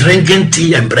he is drinking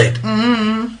tea and bread.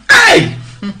 Hey!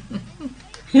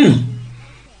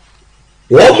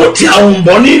 Womuti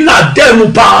umboni na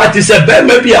demu pa ati se be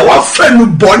maybe a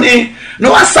wafenu boni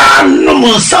no asa no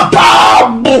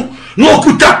munsapabu no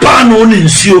kutapa no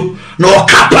nsuo no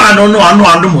kapa no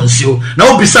anu munsuo na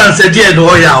obisan se die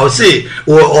no ya o say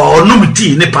o num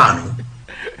tea ne pa no.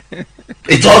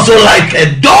 It's also like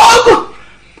a dog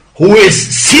who is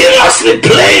seriously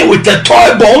playing with a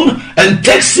toy bone and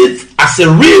takes it as a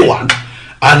real one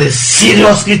and is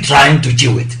seriously trying to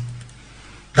chew it.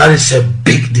 That is a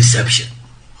big deception.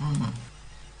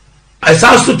 I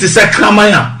also to say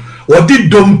Kramaya, what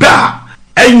did Dompa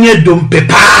and ye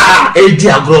Dompepa a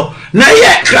diagro? Na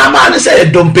ye Kraman say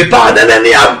Dompepa, then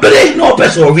any brain no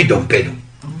person or we don't pay them.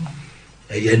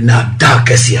 Ye not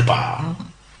dark as ye bar.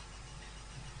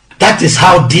 That is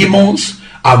how demons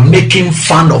are making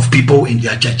fun of people in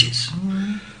their churches.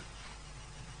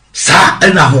 Sa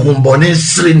ena hombone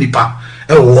sri nipa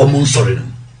e wo mun sori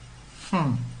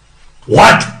no.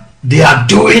 What they are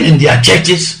doing in their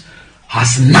churches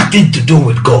has nothing to do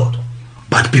with God,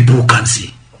 but people can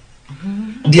see.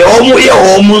 The omo ye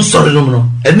wo mun sori no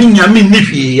eni nyame ni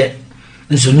hwie ye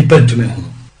nso nipa ntumi ho.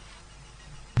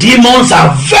 Demons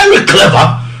are very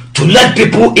clever to let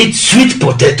people eat sweet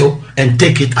potato and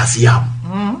take it as yam.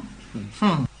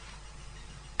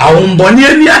 Awumboni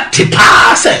eni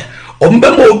atipa se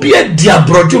ombe mo obi e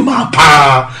diabroju ma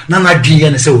pa na na dwie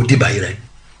ne se odi bayire.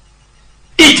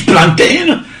 Eat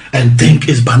plantain and think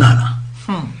is banana.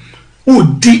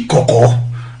 Udi koko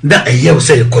na eye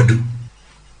se kodu.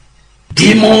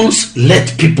 Demons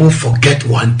let people forget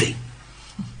one thing: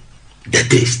 the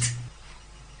taste.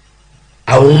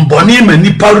 Awumboni me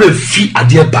nipa refi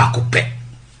ade ba ko pe.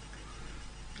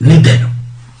 Neither.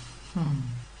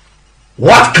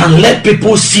 What can let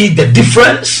people see the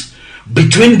difference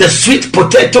between the sweet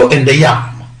potato and the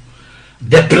yam,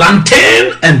 the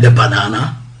plantain and the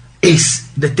banana, is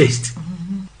the taste.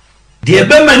 The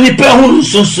ebemani pe hun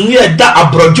sunsuye da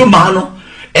abrojo mano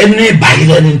ene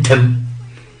bayile nintem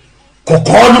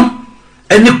kokono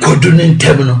ene kodu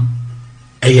nintem no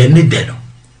eye ni de no.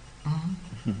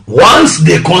 Once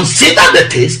they consider the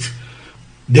taste,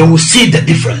 they will see the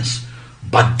difference.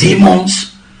 But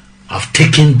demons have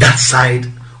taken that side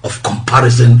of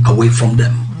comparison away from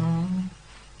them.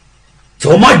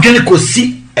 So my gene could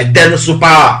see a den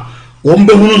super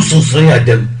wombe hunun sunsun ya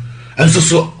dem. And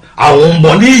so our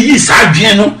body is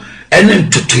ageno and then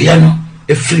tutuyano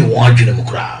free one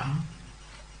kra.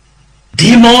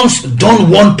 Demons don't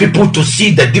want people to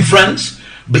see the difference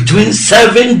between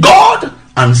serving God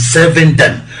and serving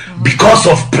them because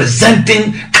of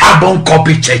presenting carbon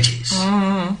copy churches.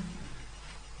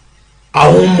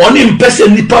 Our money pese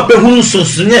nipa be hu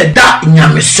nsunsunye da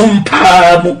nyamesom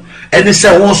paa mu ene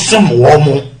se won som wo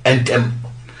mu entem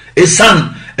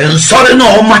esan ensore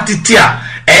no o matiti a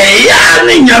ya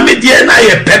ni nyame die na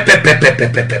ye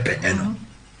pepe eno.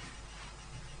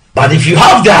 But if you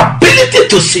have the ability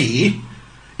to see,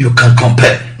 you can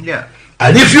compare. Yeah.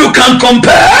 And if you can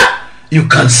compare, you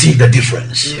can see the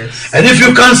difference. Yes. And if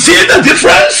you can see the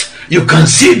difference, you can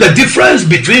see the difference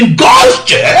between God's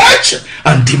church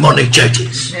and demonic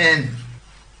churches. Amen.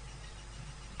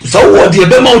 So what the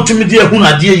bema utumi die hu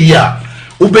na die yi a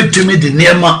ubetumi de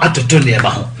niema atoto niema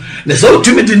ho. Na so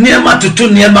utumi de niema atoto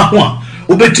niema ho a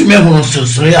ubetumi hu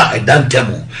nsonsore a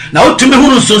edantemu. Na utumi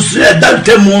hu nsonsore a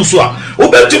edantemu so a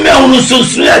ubetumi hu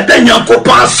nsonsore a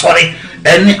edanyankopon asori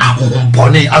eni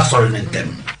ahohompone asori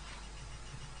nentem.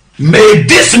 May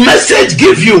this message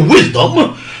give you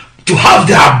wisdom to have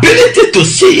the ability to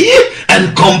see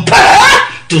and compare,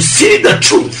 to see the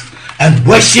truth and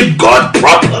worship God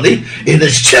properly in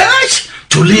His church,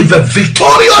 to live a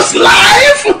victorious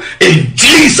life in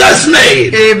Jesus'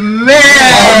 name. Amen.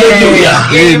 Hallelujah.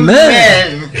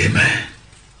 Amen. Amen.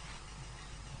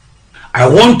 I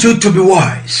want you to be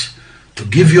wise, to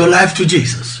give your life to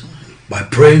Jesus by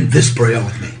praying this prayer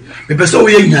with me.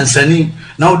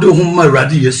 Now do whom my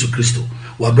radi Yesu Christo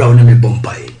wa brown me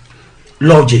bompai.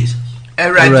 Lord Jesus,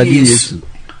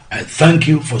 I thank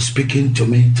you for speaking to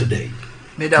me today.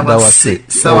 I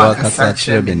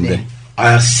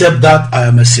accept that I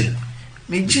am a sinner.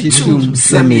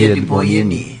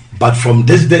 But from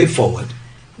this day forward,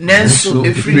 I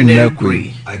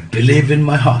believe in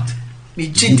my heart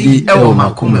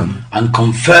and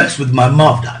confess with my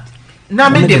mouth that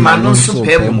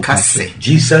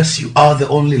Jesus, you are the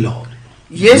only Lord.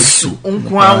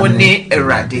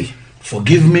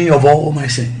 Forgive me of all my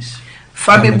sins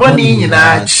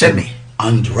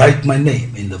and write my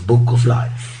name in the book of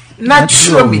life. Let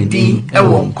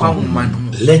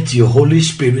your Holy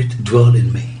Spirit dwell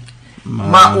in me,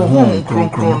 and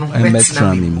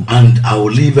I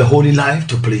will live a holy life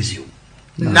to please you.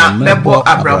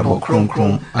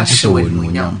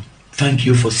 Thank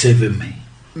you for saving me.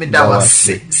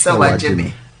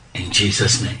 In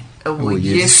Jesus' name.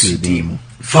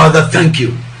 Father, thank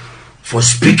you for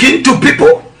speaking to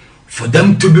people, for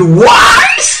them to be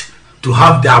wise, to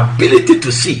have the ability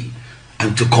to see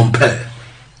and to compare.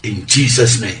 In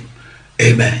Jesus' name.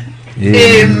 Amen.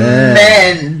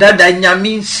 Amen. Dada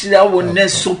nyami shira wone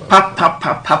so papa.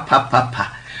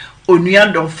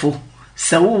 Onuadofo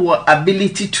se wo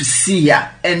ability to see ya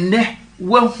ene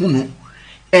wahunu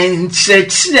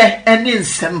enchechire ene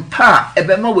nsempa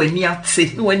ebema wani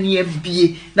ate na wani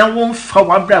abie na wonfa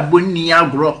wabra bonni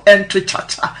agro ento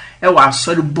chacha e wa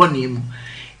asori boni mu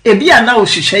ebia na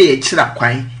ohwehwe ye kira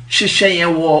kwan hwehwe ye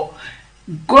wo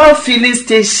go filling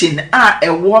station a e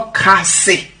wo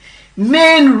Kaase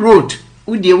main road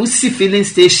udie wo si filling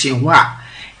station ho a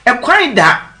e kwan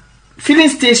da filling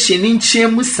station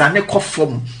nchiemu sa ne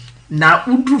kofom na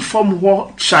udru fom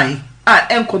ho twan a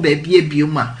enko ba bia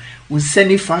bioma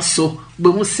unseni faso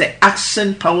be se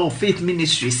Action Power of Faith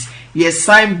Ministries ye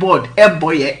signboard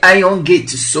eboye iron gate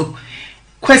so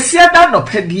kwasiada no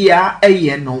pa bia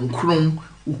eye no nkron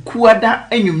ukuada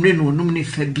enwumre no onum ne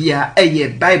fa bia eye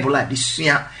Bible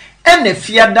adesua ene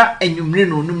fiada enwumre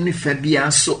no onum ne fa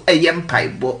bia so eye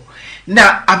mpaibo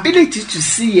na ability to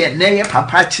see ye na ye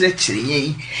papa kire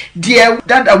yen de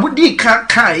dada wudi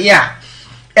kan ya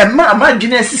ema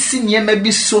amadwene asisi niema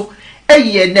bi so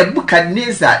eye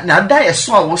Nebukadnezar na da ye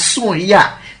so a wo so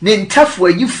ya ne ntafo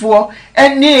agifo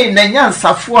ene na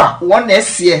nyansafo a won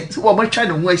ese wo botwa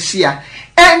ne ho ahia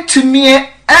entumie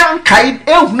enkai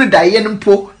ehunu da ye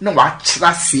npo na wa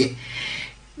kyerase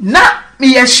na me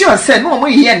ye sure say no mo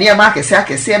ye niema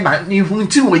akese ma ni hu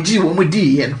nti wo gi wo mo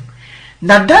di ye no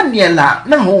na Daniela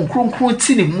na ho nkronkron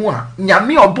ti ne mu a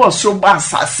nyame obo so ba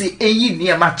asase eyi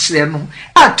niema kyere no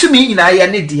atumi nyina ye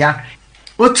ne dia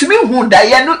otumi hu da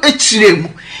ye no ekire mu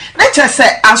na kyese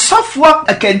asofo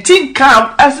akantin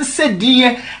ka asese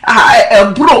die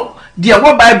ebro de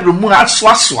wo Bible mu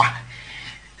asoasoa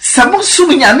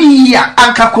samusum nyame yi a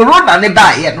anka corona ne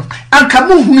ba ye no anka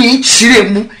mu hu ekire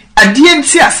mu adie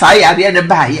nti asayare ne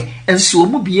ba ye enso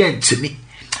mu bi entumi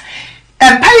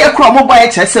empire kro mo boy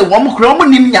kyese wo mo kro mo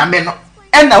nim nyame no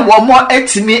ena wo mo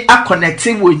etimi aconnect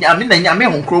wo nyame na nyame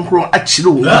ho kronkron akire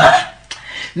wo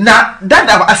na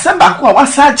dada asaba ko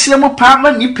wasa akire mo pa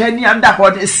ma nipa ni anda ho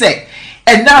de se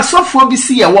and now so for be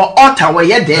see a what altar where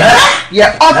ye there ye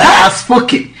altar has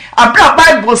spoken abra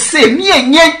Bible say me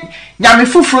enye nyame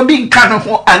foforo bi nka no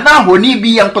ho ana honi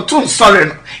bi ye nkoto nsore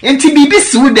no enti bibi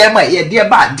si wo dem a ye de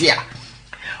ba de a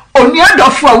oni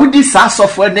adofo a wudi sa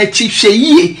asofo na chi hwe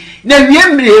yie na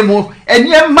wiemre mu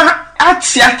eniema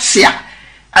atiatia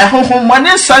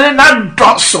ahohomone sore na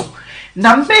doso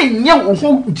na menye wo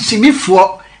ho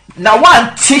timifo na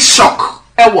one shock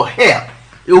ewo here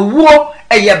ewo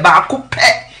eye ba ko pe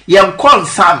ye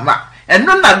nkonsa ma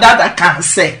eno na dada kan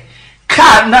se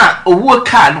ka na owo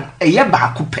ka no eye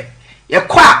ba ko pe ye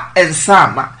kwa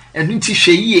ensama enu ti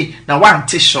hweyie na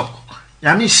one shock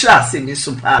nyame hira se ni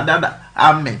so pa dada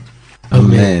amen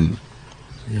Amen.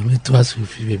 Yami to ask you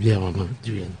if baby mama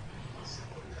doing.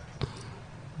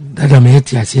 Dada me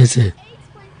eti asese.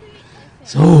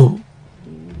 So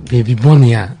baby born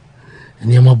here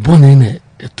and you born in it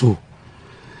too.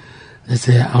 They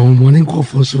say I'm morning call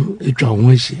for so a drown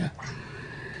one share.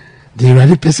 The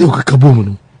ready person who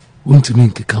kaboom want to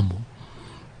make a camo.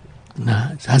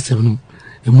 Na that's seven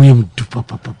and we do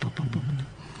papa.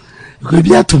 You could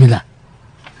be a tomila.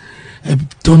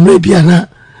 Don't maybe ana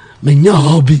menya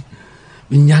hobby.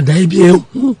 Menya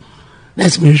daibie.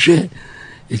 Let's me share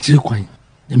it's a coin.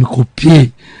 Let me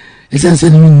copy. It's a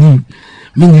sending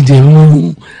me de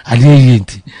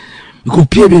adeyenti ko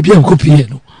pie baby am ko pie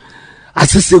no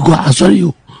asese go asori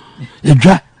you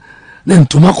edwa na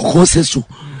ntoma kokko seso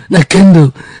na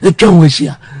candle etwa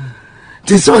wahia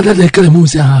ti so da kele mu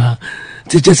se ha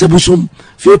ti chese busum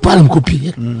fe palam ko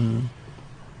pie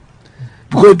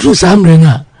because true samre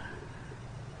na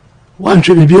wan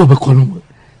twe baby obekono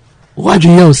waju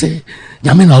ye o se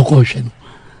nyame na ko hwe no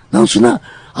na so na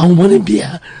awon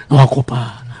bia na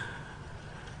wakopa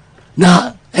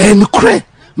na enkre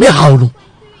me hawno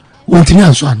wontimi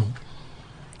anso ano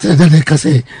tede de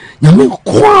kase nyame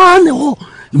kwane ho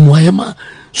muayema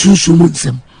susumu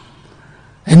nsem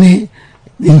ene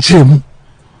nchemu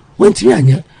wontimi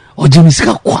anya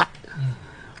ojimisika kwa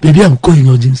bebi am ko yin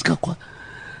ojimisika kwa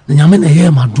na nyame na ye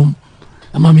madum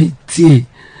ama me tie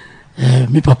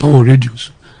me papa o radio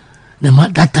so na ma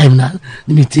that time na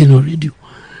me tie no radio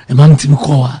e ma ntimi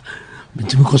ko wa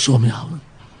ntimi ko so me hawno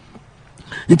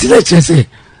ntile chese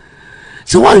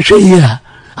se wan hwe here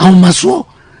awmaso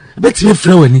betime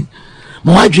frewani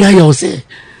ma wadwe aye o se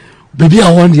baby a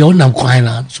won de onam kwan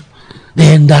na so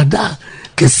de ndada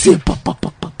kese papa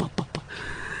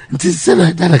nti se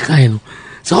na dada kan no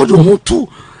se o do mo tu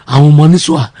awmoni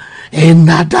so a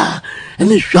ndada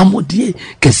ene hwamodie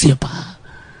kese pa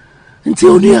nti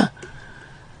onia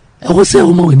e wo se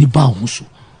o ma wani ba ho so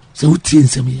se utie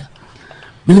nsem ya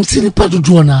menim se ni pa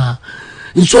dodo na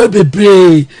nso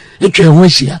bebre etwa ho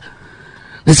hia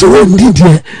na se wo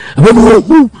ndidie abemu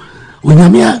hu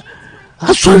onyamia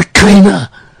asori kaina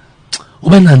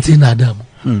obenante na adam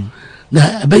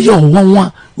na abeye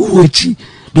owonwa wo echi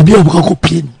bebi obuka ko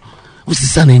pie no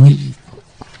usisa na enyi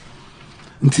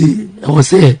nti wo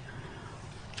se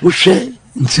wo hwe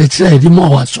nchechira edi mo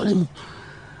wa sori mu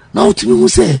na utimi hu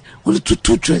se wo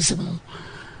tutu trese mu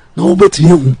na wo beti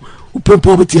hu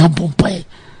upepo beti abompai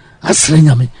asre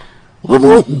nyame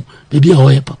obo baby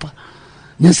ahoye papa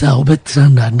nyesa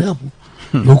obetranda ndamu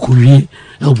nokurie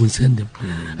elbu sendem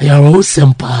ayaro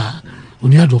sempa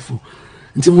oni adofo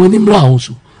nti moni mra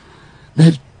honso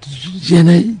na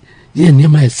ye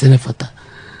nema esene fata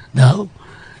na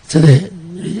sele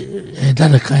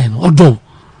dada kain odo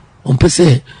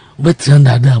ompese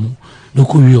obetranda ndamu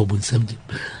nokurie obu sendem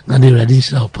na de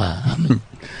radishra pa amen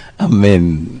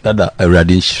Amen. Dada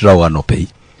radishra wa no pay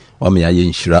wa me aye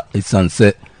nshira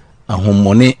esanse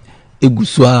ahomone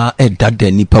egusua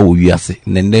edada nipa wo wiase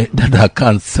nene dada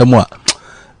kan semwa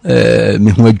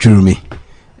me hu adwurumi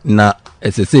na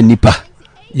esese nipa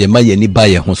ye ma ye ni ba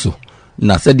ye ho so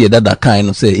na se de dada kan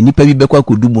no se nipa bi bekwa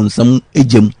kodubu nsam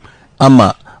egem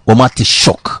ama wo mate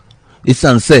shock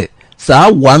isanse sa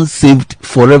one saved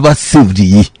forever saved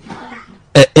yi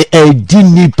di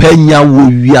nipa nya wo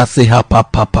wiase ha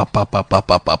papa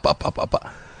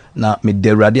na me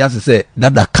de radi ase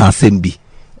dada kan sembi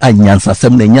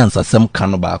anyansasem na nyansasem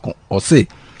kan baako o se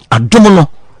adom no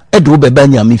edo beba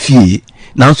nyame fie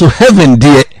nanso heaven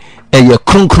de eye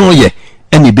kronkron ye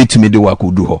ene betumi de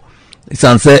wakodu ho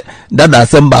sanse dada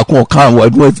asem baako o kan wa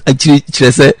akiri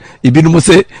kire se ebinum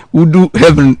se udu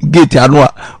heaven gate ano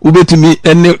a ubetumi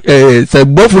ene se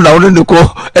bofu na wono ko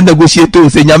negotiate o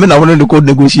se nyame na wono ko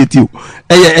negotiate o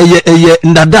eye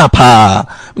ndada pa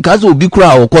because obi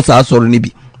kura o kosa asoro ne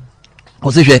bi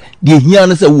o se hwe de hia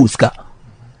no se wuska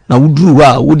na wuduru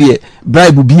wa wo de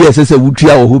bribe bi esese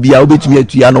wutua wo bia obetumi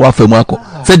atua no wafamu akọ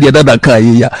se de dada kan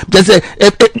ye ya je se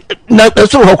na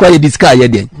so ho kwa ye diska ye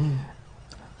de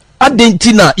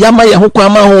adentina yama ye ho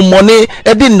kwama ho mone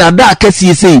e de nada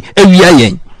akese sei awia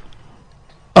yen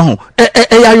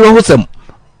ya yo hosem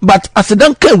but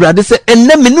asedan ka awurade se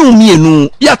enne me no mienu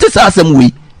ya te sa asem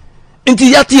we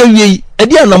nti ya te awie e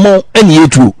de anamo ene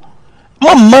etuo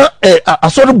mama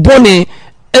asori bone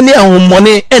ene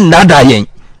ahomone enada yen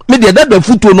me de dada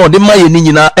futuo no de maye ni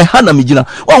nyina ha na me gina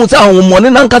wa hu sa ahomone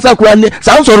na nkasa kura ne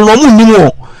sa nsoro no mu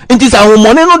nimu nti sa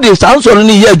ahomone no de sa nsoro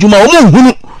ne ye adwuma o mu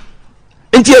hunu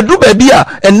nti edu ba bia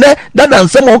enne dada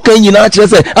nsem o kan nyina kire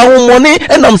se ahomone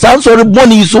enam sa nsoro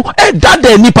bone so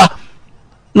dada nipa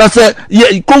na se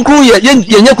ye konkron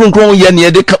ye nya konkron ye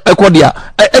ne de ekodia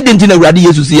de nti na awurade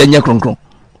yesu se ye nya konkron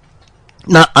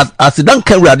na asidan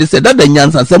kan awurade se dada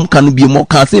nyansa nsem kan bi mo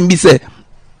Kaase bi se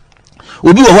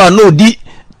obi wo ha na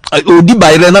odi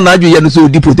bayre na adwo ye no se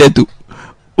odi potato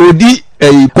odi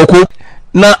koko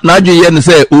na adwo ye no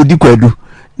se odi kwadu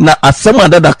na asem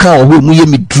adada kan ho mu ye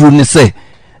mi duru ne se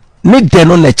ne de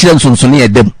no na kire nsonso ne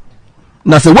edem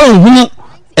na se wan hu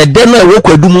ede no ewo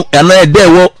kwadu mu ana ede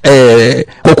ewo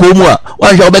koko mu a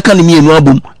wan hwa obeka ne mienu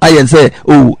abum ayen se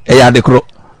eya dekro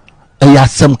eya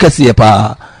asem kese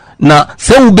pa na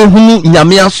se wo be hu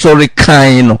nyame asori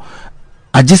kan no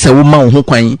agye se wo ma wo ho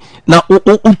kwan na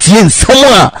utie nsem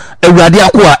a awurade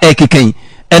akoa ekeken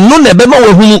eno na ebe ma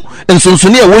wo hu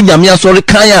nsonsone e wo nyame asori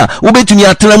kan a wo betumi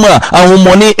atram a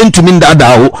ahomone ntumi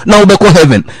ndada wo na wo beko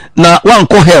heaven na wan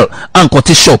ko hell anko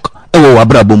te shock e wo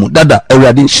wabrabo mu dada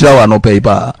awurade nhyira wa no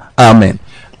peipa amen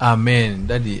amen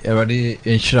daddy awurade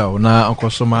nhyira wo na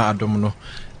ankosoma adom no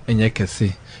enye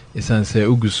kese esanse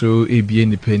uguso ebie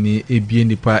nipani ebie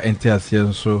nipa ente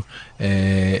nso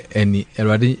eni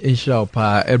awurade nhyira wo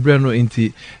pa ebre no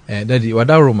enti daddy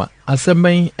wadaroma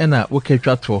asemban na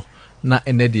woketwato na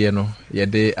enede no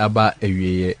yede aba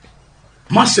awieye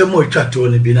masemo twato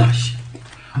ne binash.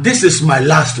 This is my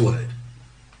last word.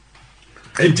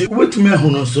 Enti wetumi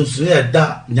hono sonso ya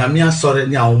da nyame asore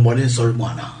ne awomone nsore mu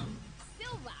ana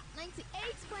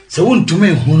se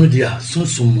wontumi hono dia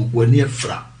sonso mu wani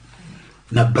afra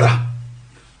na bra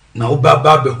na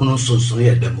obaba be hono sonso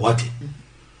ya dem wate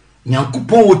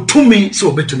nyankopon wotumi se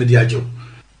obetumi dia ajo.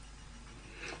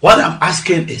 What I'm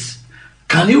asking is,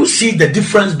 can you see the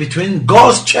difference between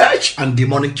God's church and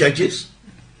demonic churches?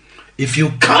 If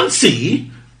you can't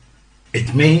see,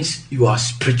 it means you are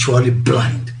spiritually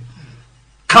blind.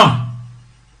 Come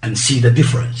and see the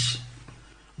difference.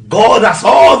 God has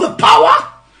all the power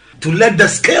to let the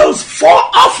scales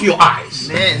fall off your eyes.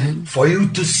 Amen. For you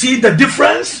to see the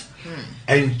difference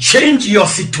and change your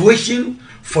situation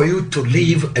for you to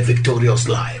live a victorious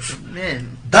life.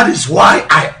 Amen. That is why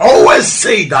I always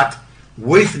say that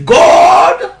with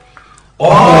God,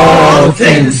 all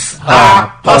things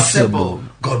are possible.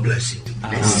 God bless you.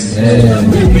 Amen.